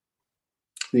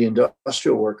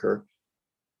industrial worker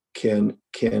can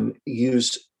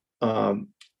use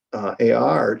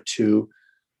AR to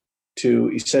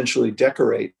essentially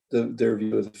decorate their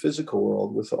view of the physical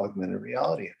world with augmented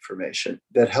reality information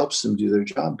that helps them do their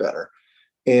job better.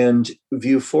 And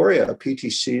Vuforia,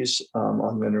 PTC's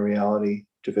augmented reality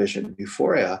division,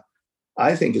 Vuforia,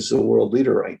 I think is the world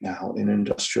leader right now in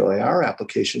industrial AR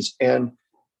applications. And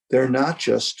they're not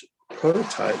just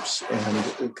prototypes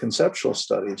and conceptual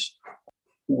studies.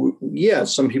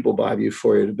 Some people buy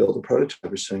Vuforia to build a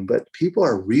prototype or something, but people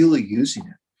are really using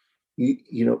it.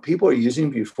 People are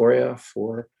using Vuforia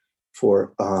for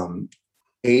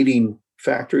aiding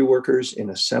factory workers in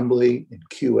assembly and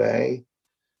QA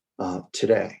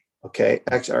today. Okay,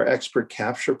 our expert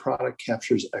capture product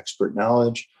captures expert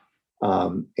knowledge,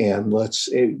 and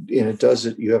it does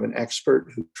it. You have an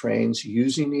expert who trains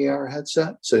using the AR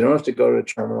headset, so they don't have to go to a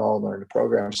terminal and learn to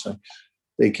program something.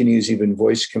 They can use even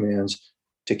voice commands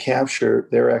to capture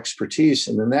their expertise,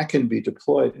 and then that can be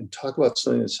deployed. And talk about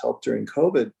something that's helped during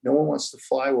COVID. No one wants to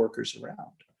fly workers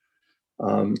around,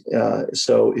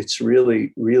 so it's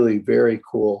really, really very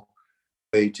cool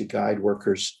way to guide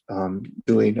workers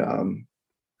doing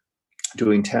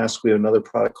tasks. We have another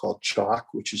product called Chalk,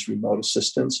 which is remote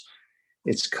assistance.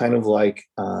 It's kind of like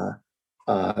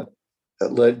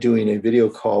doing a video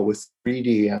call with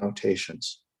 3D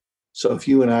annotations. So if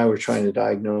you and I were trying to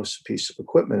diagnose a piece of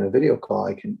equipment in a video call,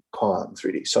 I can call out in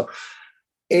 3D. So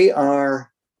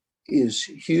AR is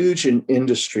huge in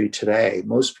industry today.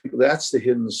 Most people, that's the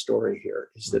hidden story here,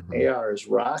 is that AR is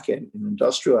rocking in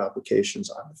industrial applications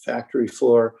on the factory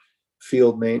floor,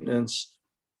 field maintenance.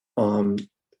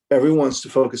 Everyone wants to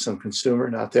focus on consumer,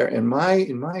 not there. And in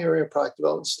my area of product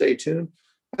development, stay tuned.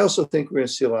 I also think we're going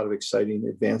to see a lot of exciting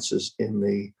advances in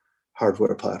the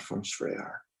hardware platforms for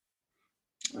AR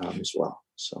as well.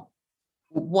 So,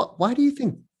 why do you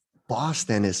think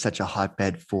Boston is such a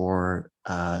hotbed for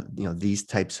these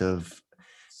types of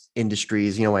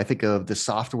industries? When I think of the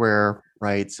software,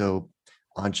 right? So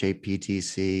Onshape,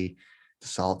 PTC,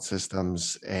 salt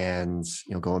systems and,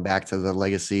 going back to the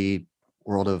legacy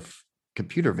world of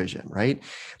computer vision, right?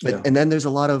 Yeah. And then there's a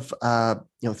lot of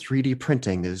 3D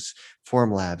printing. There's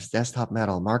Form Labs, Desktop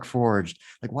Metal, Mark Forged.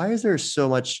 Like, why is there so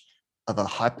much of a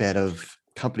hotbed of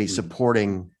companies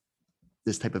supporting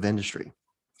this type of industry,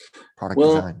 product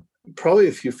design? Probably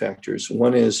a few factors.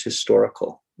 One is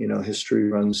historical. History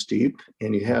runs deep,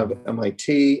 and you have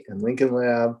MIT and Lincoln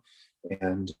Lab,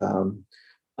 and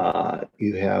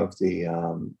you have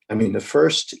the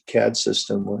first CAD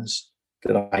system was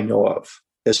that I know of,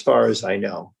 as far as I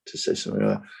know, to say something.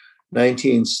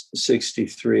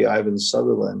 1963, Ivan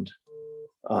Sutherland,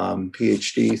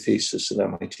 PhD thesis at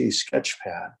MIT,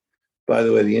 Sketchpad. By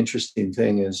the way, the interesting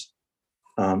thing is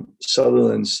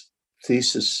Sutherland's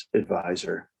thesis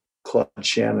advisor, Claude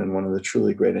Shannon, one of the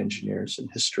truly great engineers in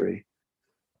history.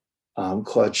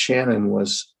 Claude Shannon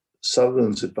was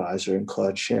Sutherland's advisor, and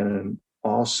Claude Shannon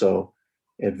also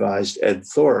advised Ed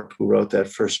Thorpe, who wrote that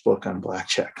first book on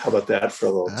blackjack. How about that for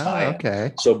a little tie-in?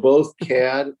 Okay. So both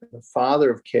CAD, the father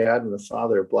of CAD and the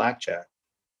father of blackjack,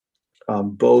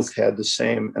 both had the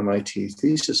same MIT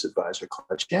thesis advisor,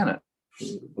 Claude Shannon.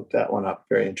 Look that one up.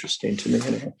 Very interesting to me.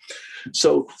 Anyway.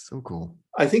 So cool.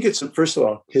 I think it's, first of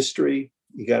all, history.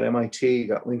 You got MIT, you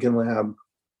got Lincoln Lab,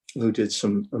 who did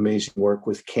some amazing work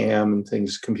with CAM and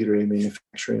things, computer aided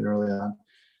manufacturing early on.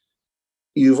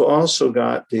 You've also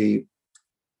got the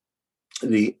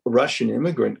Russian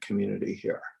immigrant community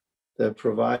here that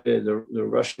provided, the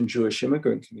Russian Jewish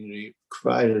immigrant community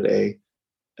provided a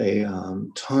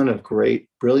ton of great,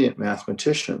 brilliant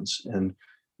mathematicians. And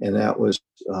that was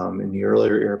in the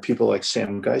earlier era, people like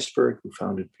Sam Geisberg, who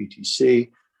founded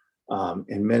PTC,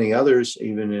 and many others,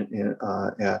 even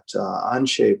at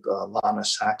Onshape, Lana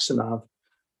Saxonov,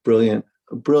 brilliant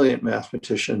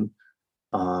mathematician,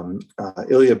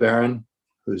 Ilya Barin,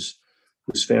 whose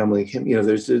family came.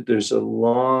 There's a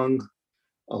long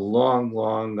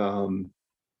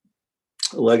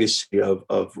legacy of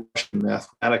Russian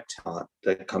mathematic talent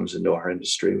that comes into our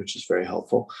industry, which is very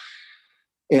helpful.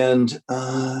 And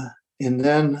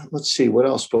then let's see what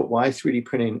else. But why 3D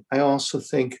printing? I also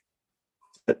think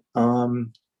that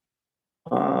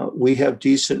we have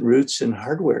decent roots in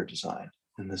hardware design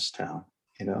in this town.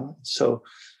 So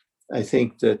I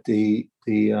think that the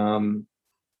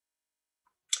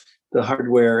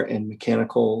hardware and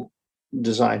mechanical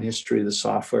design history, the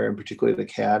software, and particularly the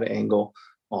CAD angle,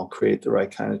 all create the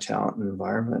right kind of talent and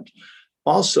environment.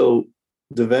 Also,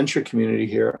 the venture community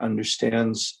here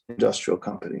understands industrial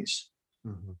companies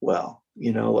well.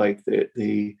 Like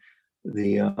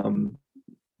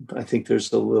I think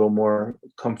there's a little more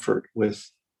comfort with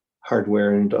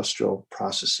hardware and industrial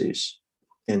processes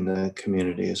in the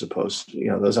community, as opposed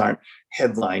to, those aren't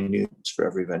headline news for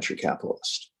every venture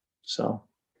capitalist. So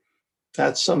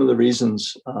that's some of the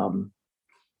reasons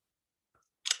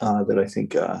that I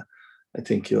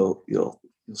think you'll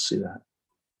see that.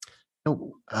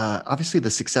 Obviously, the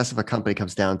success of a company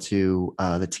comes down to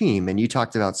the team, and you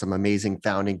talked about some amazing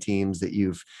founding teams that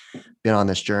you've been on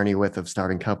this journey with of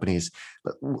starting companies.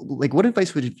 Like, what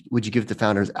advice would you give to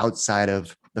founders outside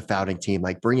of the founding team,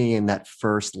 like bringing in that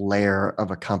first layer of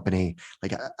a company?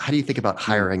 Like, how do you think about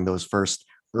hiring those first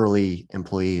early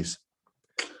employees?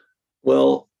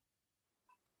 Well,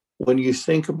 when you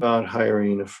think about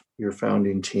hiring your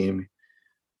founding team,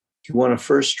 you want to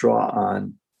first draw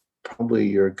on probably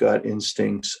your gut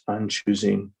instincts on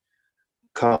choosing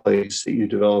colleagues that you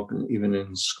develop even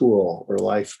in school or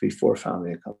life before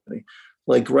founding a company.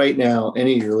 Like right now,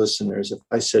 any of your listeners, if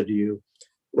I said to you,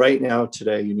 right now,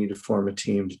 today, you need to form a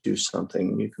team to do something,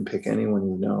 and you can pick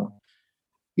anyone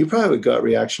you probably have a gut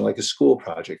reaction like a school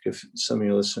project. If some of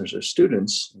your listeners are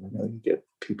students, you get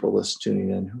people tuning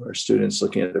in who are students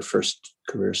looking at their first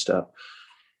career step.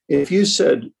 If you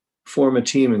said form a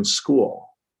team in school,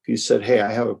 if you said, hey,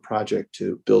 I have a project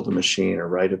to build a machine or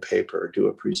write a paper or do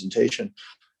a presentation,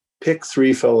 pick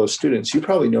 3 fellow students, you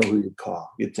probably know who you'd call.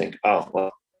 You'd think, oh,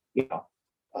 well,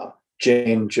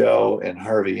 Jane, Joe, and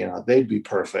Harvey, they'd be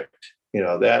perfect.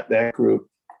 That group,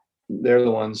 they're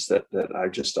the ones that are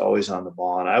just always on the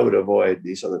ball, and I would avoid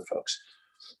these other folks.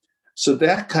 So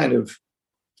that kind of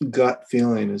gut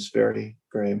feeling is very,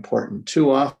 very important.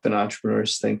 Too often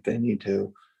entrepreneurs think they need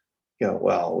to,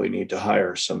 we need to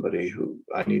hire somebody who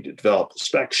I need to develop a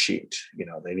spec sheet.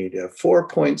 They need to have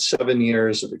 4.7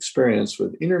 years of experience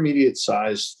with intermediate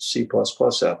sized C++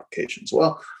 applications.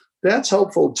 Well, that's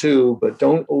helpful too, but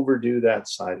don't overdo that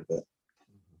side of it.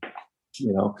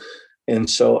 And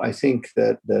so I think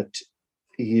that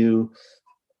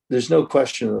there's no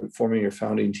question that forming your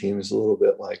founding team is a little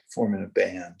bit like forming a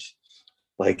band.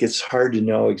 Like, it's hard to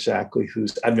know exactly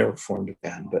I've never formed a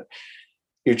band, but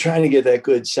you're trying to get that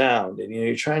good sound, and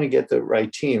you're trying to get the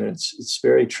right team. And it's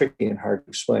very tricky and hard to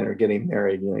explain. Or getting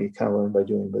married, you kind of learn by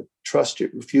doing. But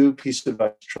a few pieces of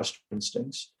advice: trust your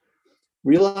instincts.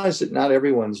 Realize that not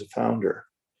everyone's a founder.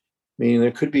 Meaning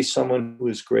there could be someone who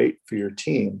is great for your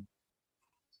team,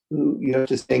 who you have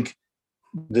to think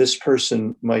this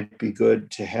person might be good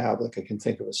to have. Like I can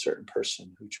think of a certain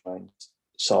person who joined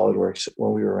SolidWorks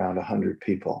when we were around 100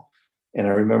 people. And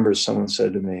I remember someone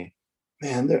said to me,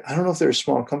 man, I don't know if they're a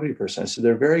small company person. I said,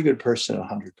 they're a very good person at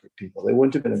 100 people. They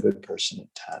wouldn't have been a good person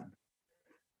at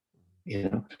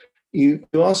 10. You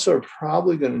also are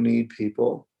probably going to need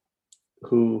people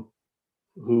who,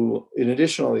 in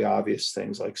addition to all the obvious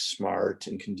things like smart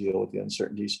and can deal with the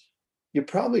uncertainties, you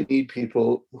probably need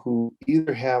people who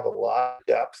either have a lot of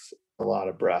depth, a lot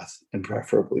of breadth, and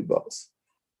preferably both.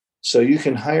 So you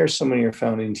can hire someone in your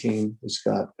founding team who's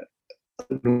got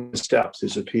depth,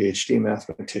 who's a PhD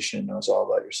mathematician, knows all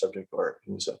about your subject matter,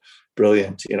 who's a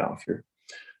brilliant, if you're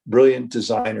a brilliant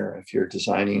designer, if you're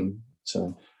designing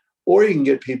some, or you can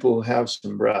get people who have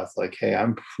some breadth, like, hey,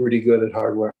 I'm pretty good at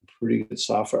hardware, I'm pretty good at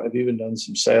software, I've even done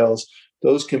some sales.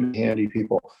 Those can be handy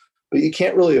people, but you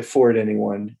can't really afford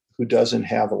anyone who doesn't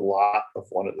have a lot of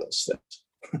one of those things.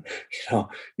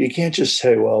 You can't just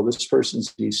say, well, this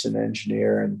person's a decent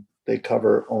engineer and they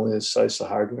cover only a slice of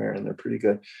hardware and they're pretty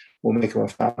good, we'll make them a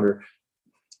founder.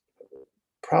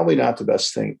 Probably not the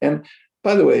best thing. And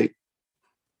by the way,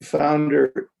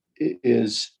 founder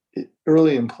is,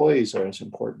 early employees are as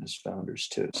important as founders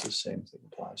too. It's the same thing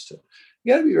applies to.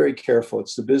 You got to be very careful.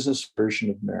 It's the business version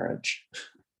of marriage.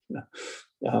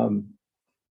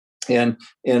 And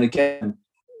again,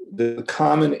 the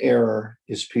common error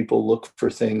is people look for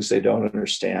things they don't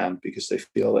understand because they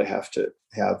feel they have to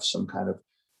have some kind of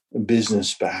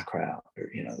business background, or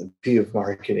the VP of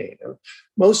marketing.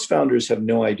 Most founders have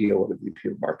no idea what a VP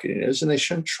of marketing is, and they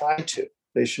shouldn't try to.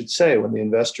 They should say, when the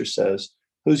investor says,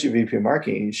 who's your VP of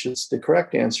marketing? The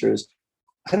correct answer is,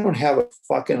 I don't have a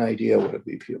fucking idea what a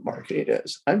VP of marketing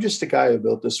is. I'm just a guy who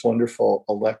built this wonderful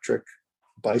electric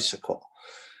bicycle.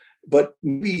 But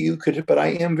maybe you could, but I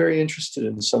am very interested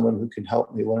in someone who can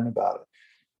help me learn about it.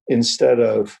 Instead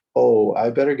of, I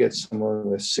better get someone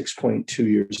with 6.2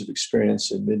 years of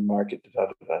experience in mid-market.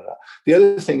 The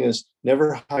other thing is,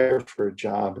 never hire for a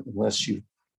job unless you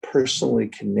personally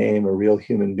can name a real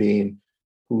human being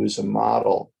who is a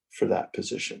model for that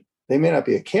position. They may not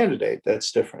be a candidate,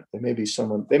 that's different. They may be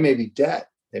someone, they may be dead.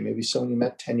 They may be someone you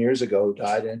met 10 years ago who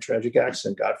died in a tragic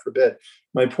accident, God forbid.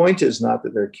 My point is not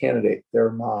that they're a candidate, they're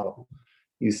a model.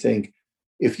 You think,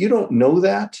 if you don't know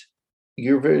that,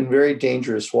 you're in very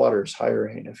dangerous waters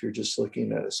hiring if you're just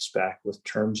looking at a spec with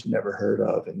terms you never heard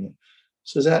of. And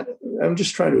so I'm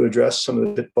just trying to address some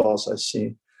of the pitfalls I've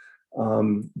seen.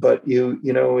 But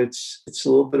it's a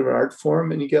little bit of an art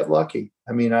form, and you get lucky.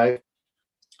 I mean, I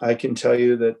can tell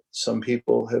you that some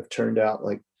people have turned out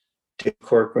like Dave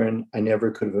Corcoran. I never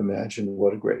could have imagined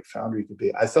what a great founder he could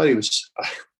be. I thought he was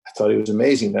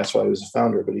amazing. That's why he was a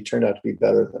founder, but he turned out to be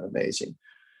better than amazing.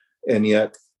 And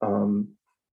yet,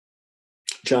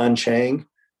 John Chang,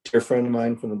 dear friend of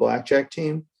mine from the Blackjack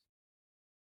team,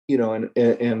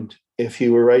 and if he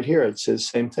were right here, I'd say the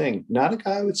same thing. Not a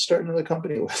guy I would start another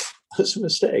company with. That's a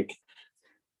mistake.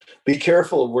 Be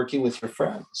careful of working with your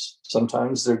friends.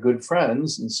 Sometimes they're good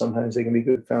friends, and sometimes they can be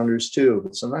good founders too.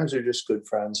 But sometimes they're just good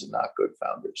friends and not good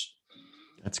founders.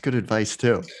 That's good advice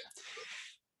too.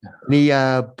 Any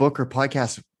book or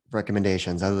podcast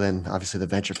recommendations other than obviously the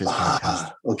Venture Fizz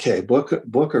podcast? Okay, book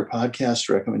or podcast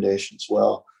recommendations.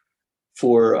 Well,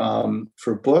 for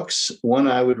books, one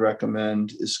I would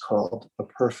recommend is called A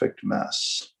Perfect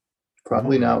Mess.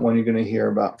 Probably not one you're going to hear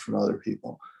about from other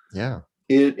people. Yeah.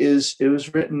 It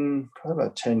was written probably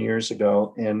about 10 years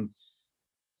ago, and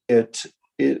it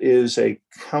is a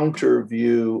counter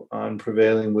view on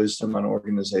prevailing wisdom on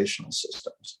organizational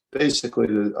systems. Basically,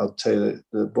 I'll tell you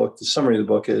the summary of the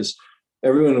book is,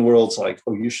 everyone in the world's like,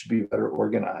 you should be better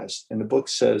organized. And the book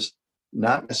says,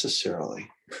 not necessarily.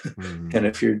 And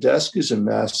if your desk is a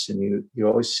mess and you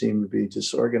always seem to be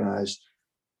disorganized,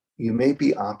 you may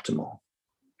be optimal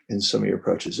in some of your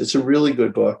approaches. It's a really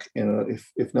good book.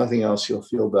 If nothing else, you'll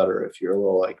feel better if you're a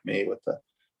little like me with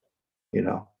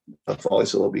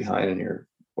always a little behind in your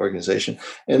organization.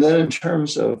 And then in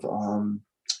terms of,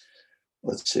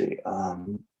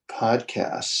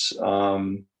 podcasts.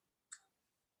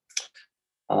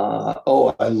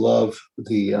 I love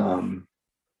the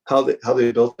how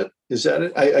they built it. Is that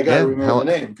it? I got to remember the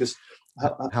name because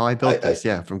how I built this.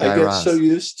 From Guy Raz. I get Raz. so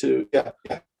used to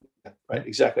right,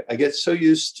 exactly. I get so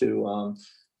used to.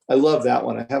 I love that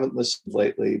one. I haven't listened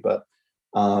lately, but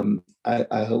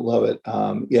I love it.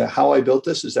 Yeah, How I Built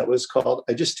This, is that what it's called?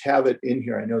 I just have it in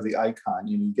here. I know the icon.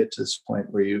 You get to this point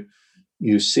where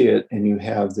you see it, and you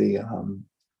have the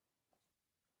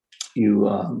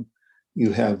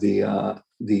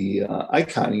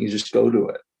icon, and you just go to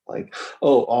it. Like,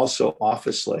 oh, also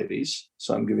Office Ladies.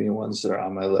 So I'm giving you ones that are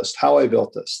on my list. How I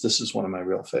Built This. This is one of my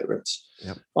real favorites.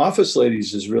 Yep. Office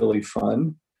Ladies is really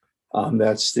fun.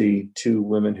 That's the two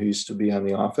women who used to be on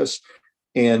The Office.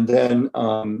 And then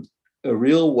a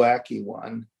real wacky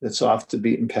one that's off the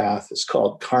beaten path is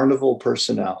called Carnival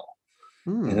Personnel.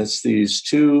 And it's these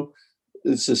two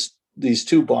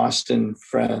Boston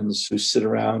friends who sit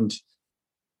around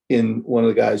in one of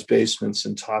the guys' basements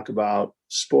and talk about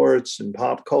sports and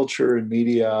pop culture and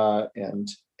media, and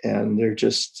they're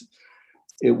just,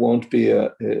 it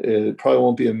probably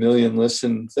won't be a million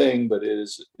listen thing, but it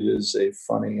is a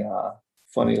funny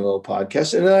little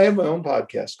podcast. And then I have my own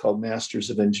podcast called Masters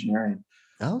of Engineering.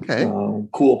 Okay.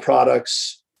 Cool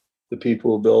products, the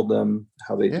people who build them,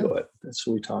 how they do it. That's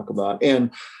what we talk about.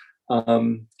 And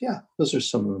those are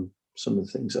some of the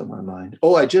things on my mind.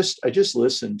 Oh, I just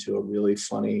listened to a really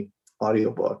funny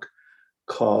audiobook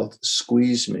called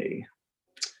Squeeze Me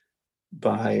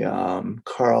by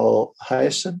Carl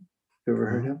Hyacin. You ever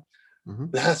heard him? Mm-hmm.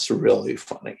 That's really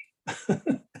funny.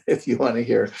 If you want to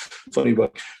hear a funny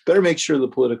book, better make sure the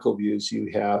political views you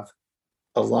have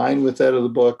align with that of the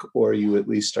book, or you at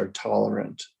least are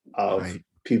tolerant of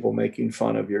people making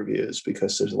fun of your views,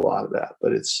 because there's a lot of that,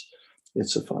 but it's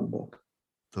a fun book.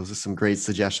 Those are some great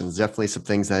suggestions. Definitely some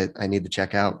things that I need to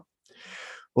check out.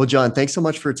 Well, John, thanks so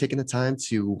much for taking the time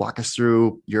to walk us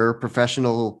through your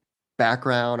professional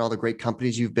background, all the great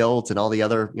companies you've built, and all the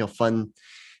other, fun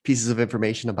pieces of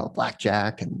information about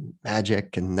blackjack and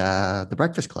magic and the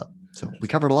Breakfast Club. So we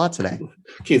covered a lot today.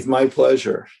 Keith, my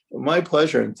pleasure. My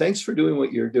pleasure. And thanks for doing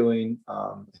what you're doing.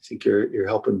 I think you're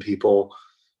helping people,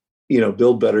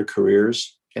 build better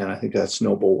careers. And I think that's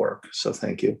noble work. So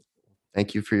thank you.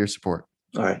 Thank you for your support.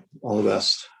 All right. All the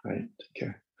best. All right. Take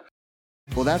care.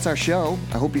 Well, that's our show.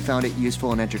 I hope you found it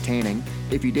useful and entertaining.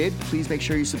 If you did, please make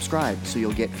sure you subscribe so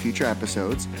you'll get future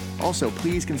episodes. Also,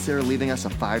 please consider leaving us a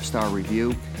 5-star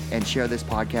review and share this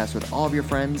podcast with all of your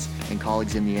friends and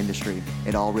colleagues in the industry.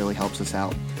 It all really helps us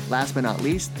out. Last but not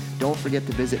least, don't forget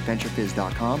to visit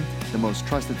venturefizz.com, the most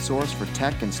trusted source for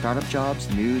tech and startup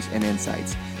jobs, news, and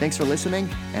insights. Thanks for listening,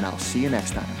 and I'll see you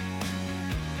next time.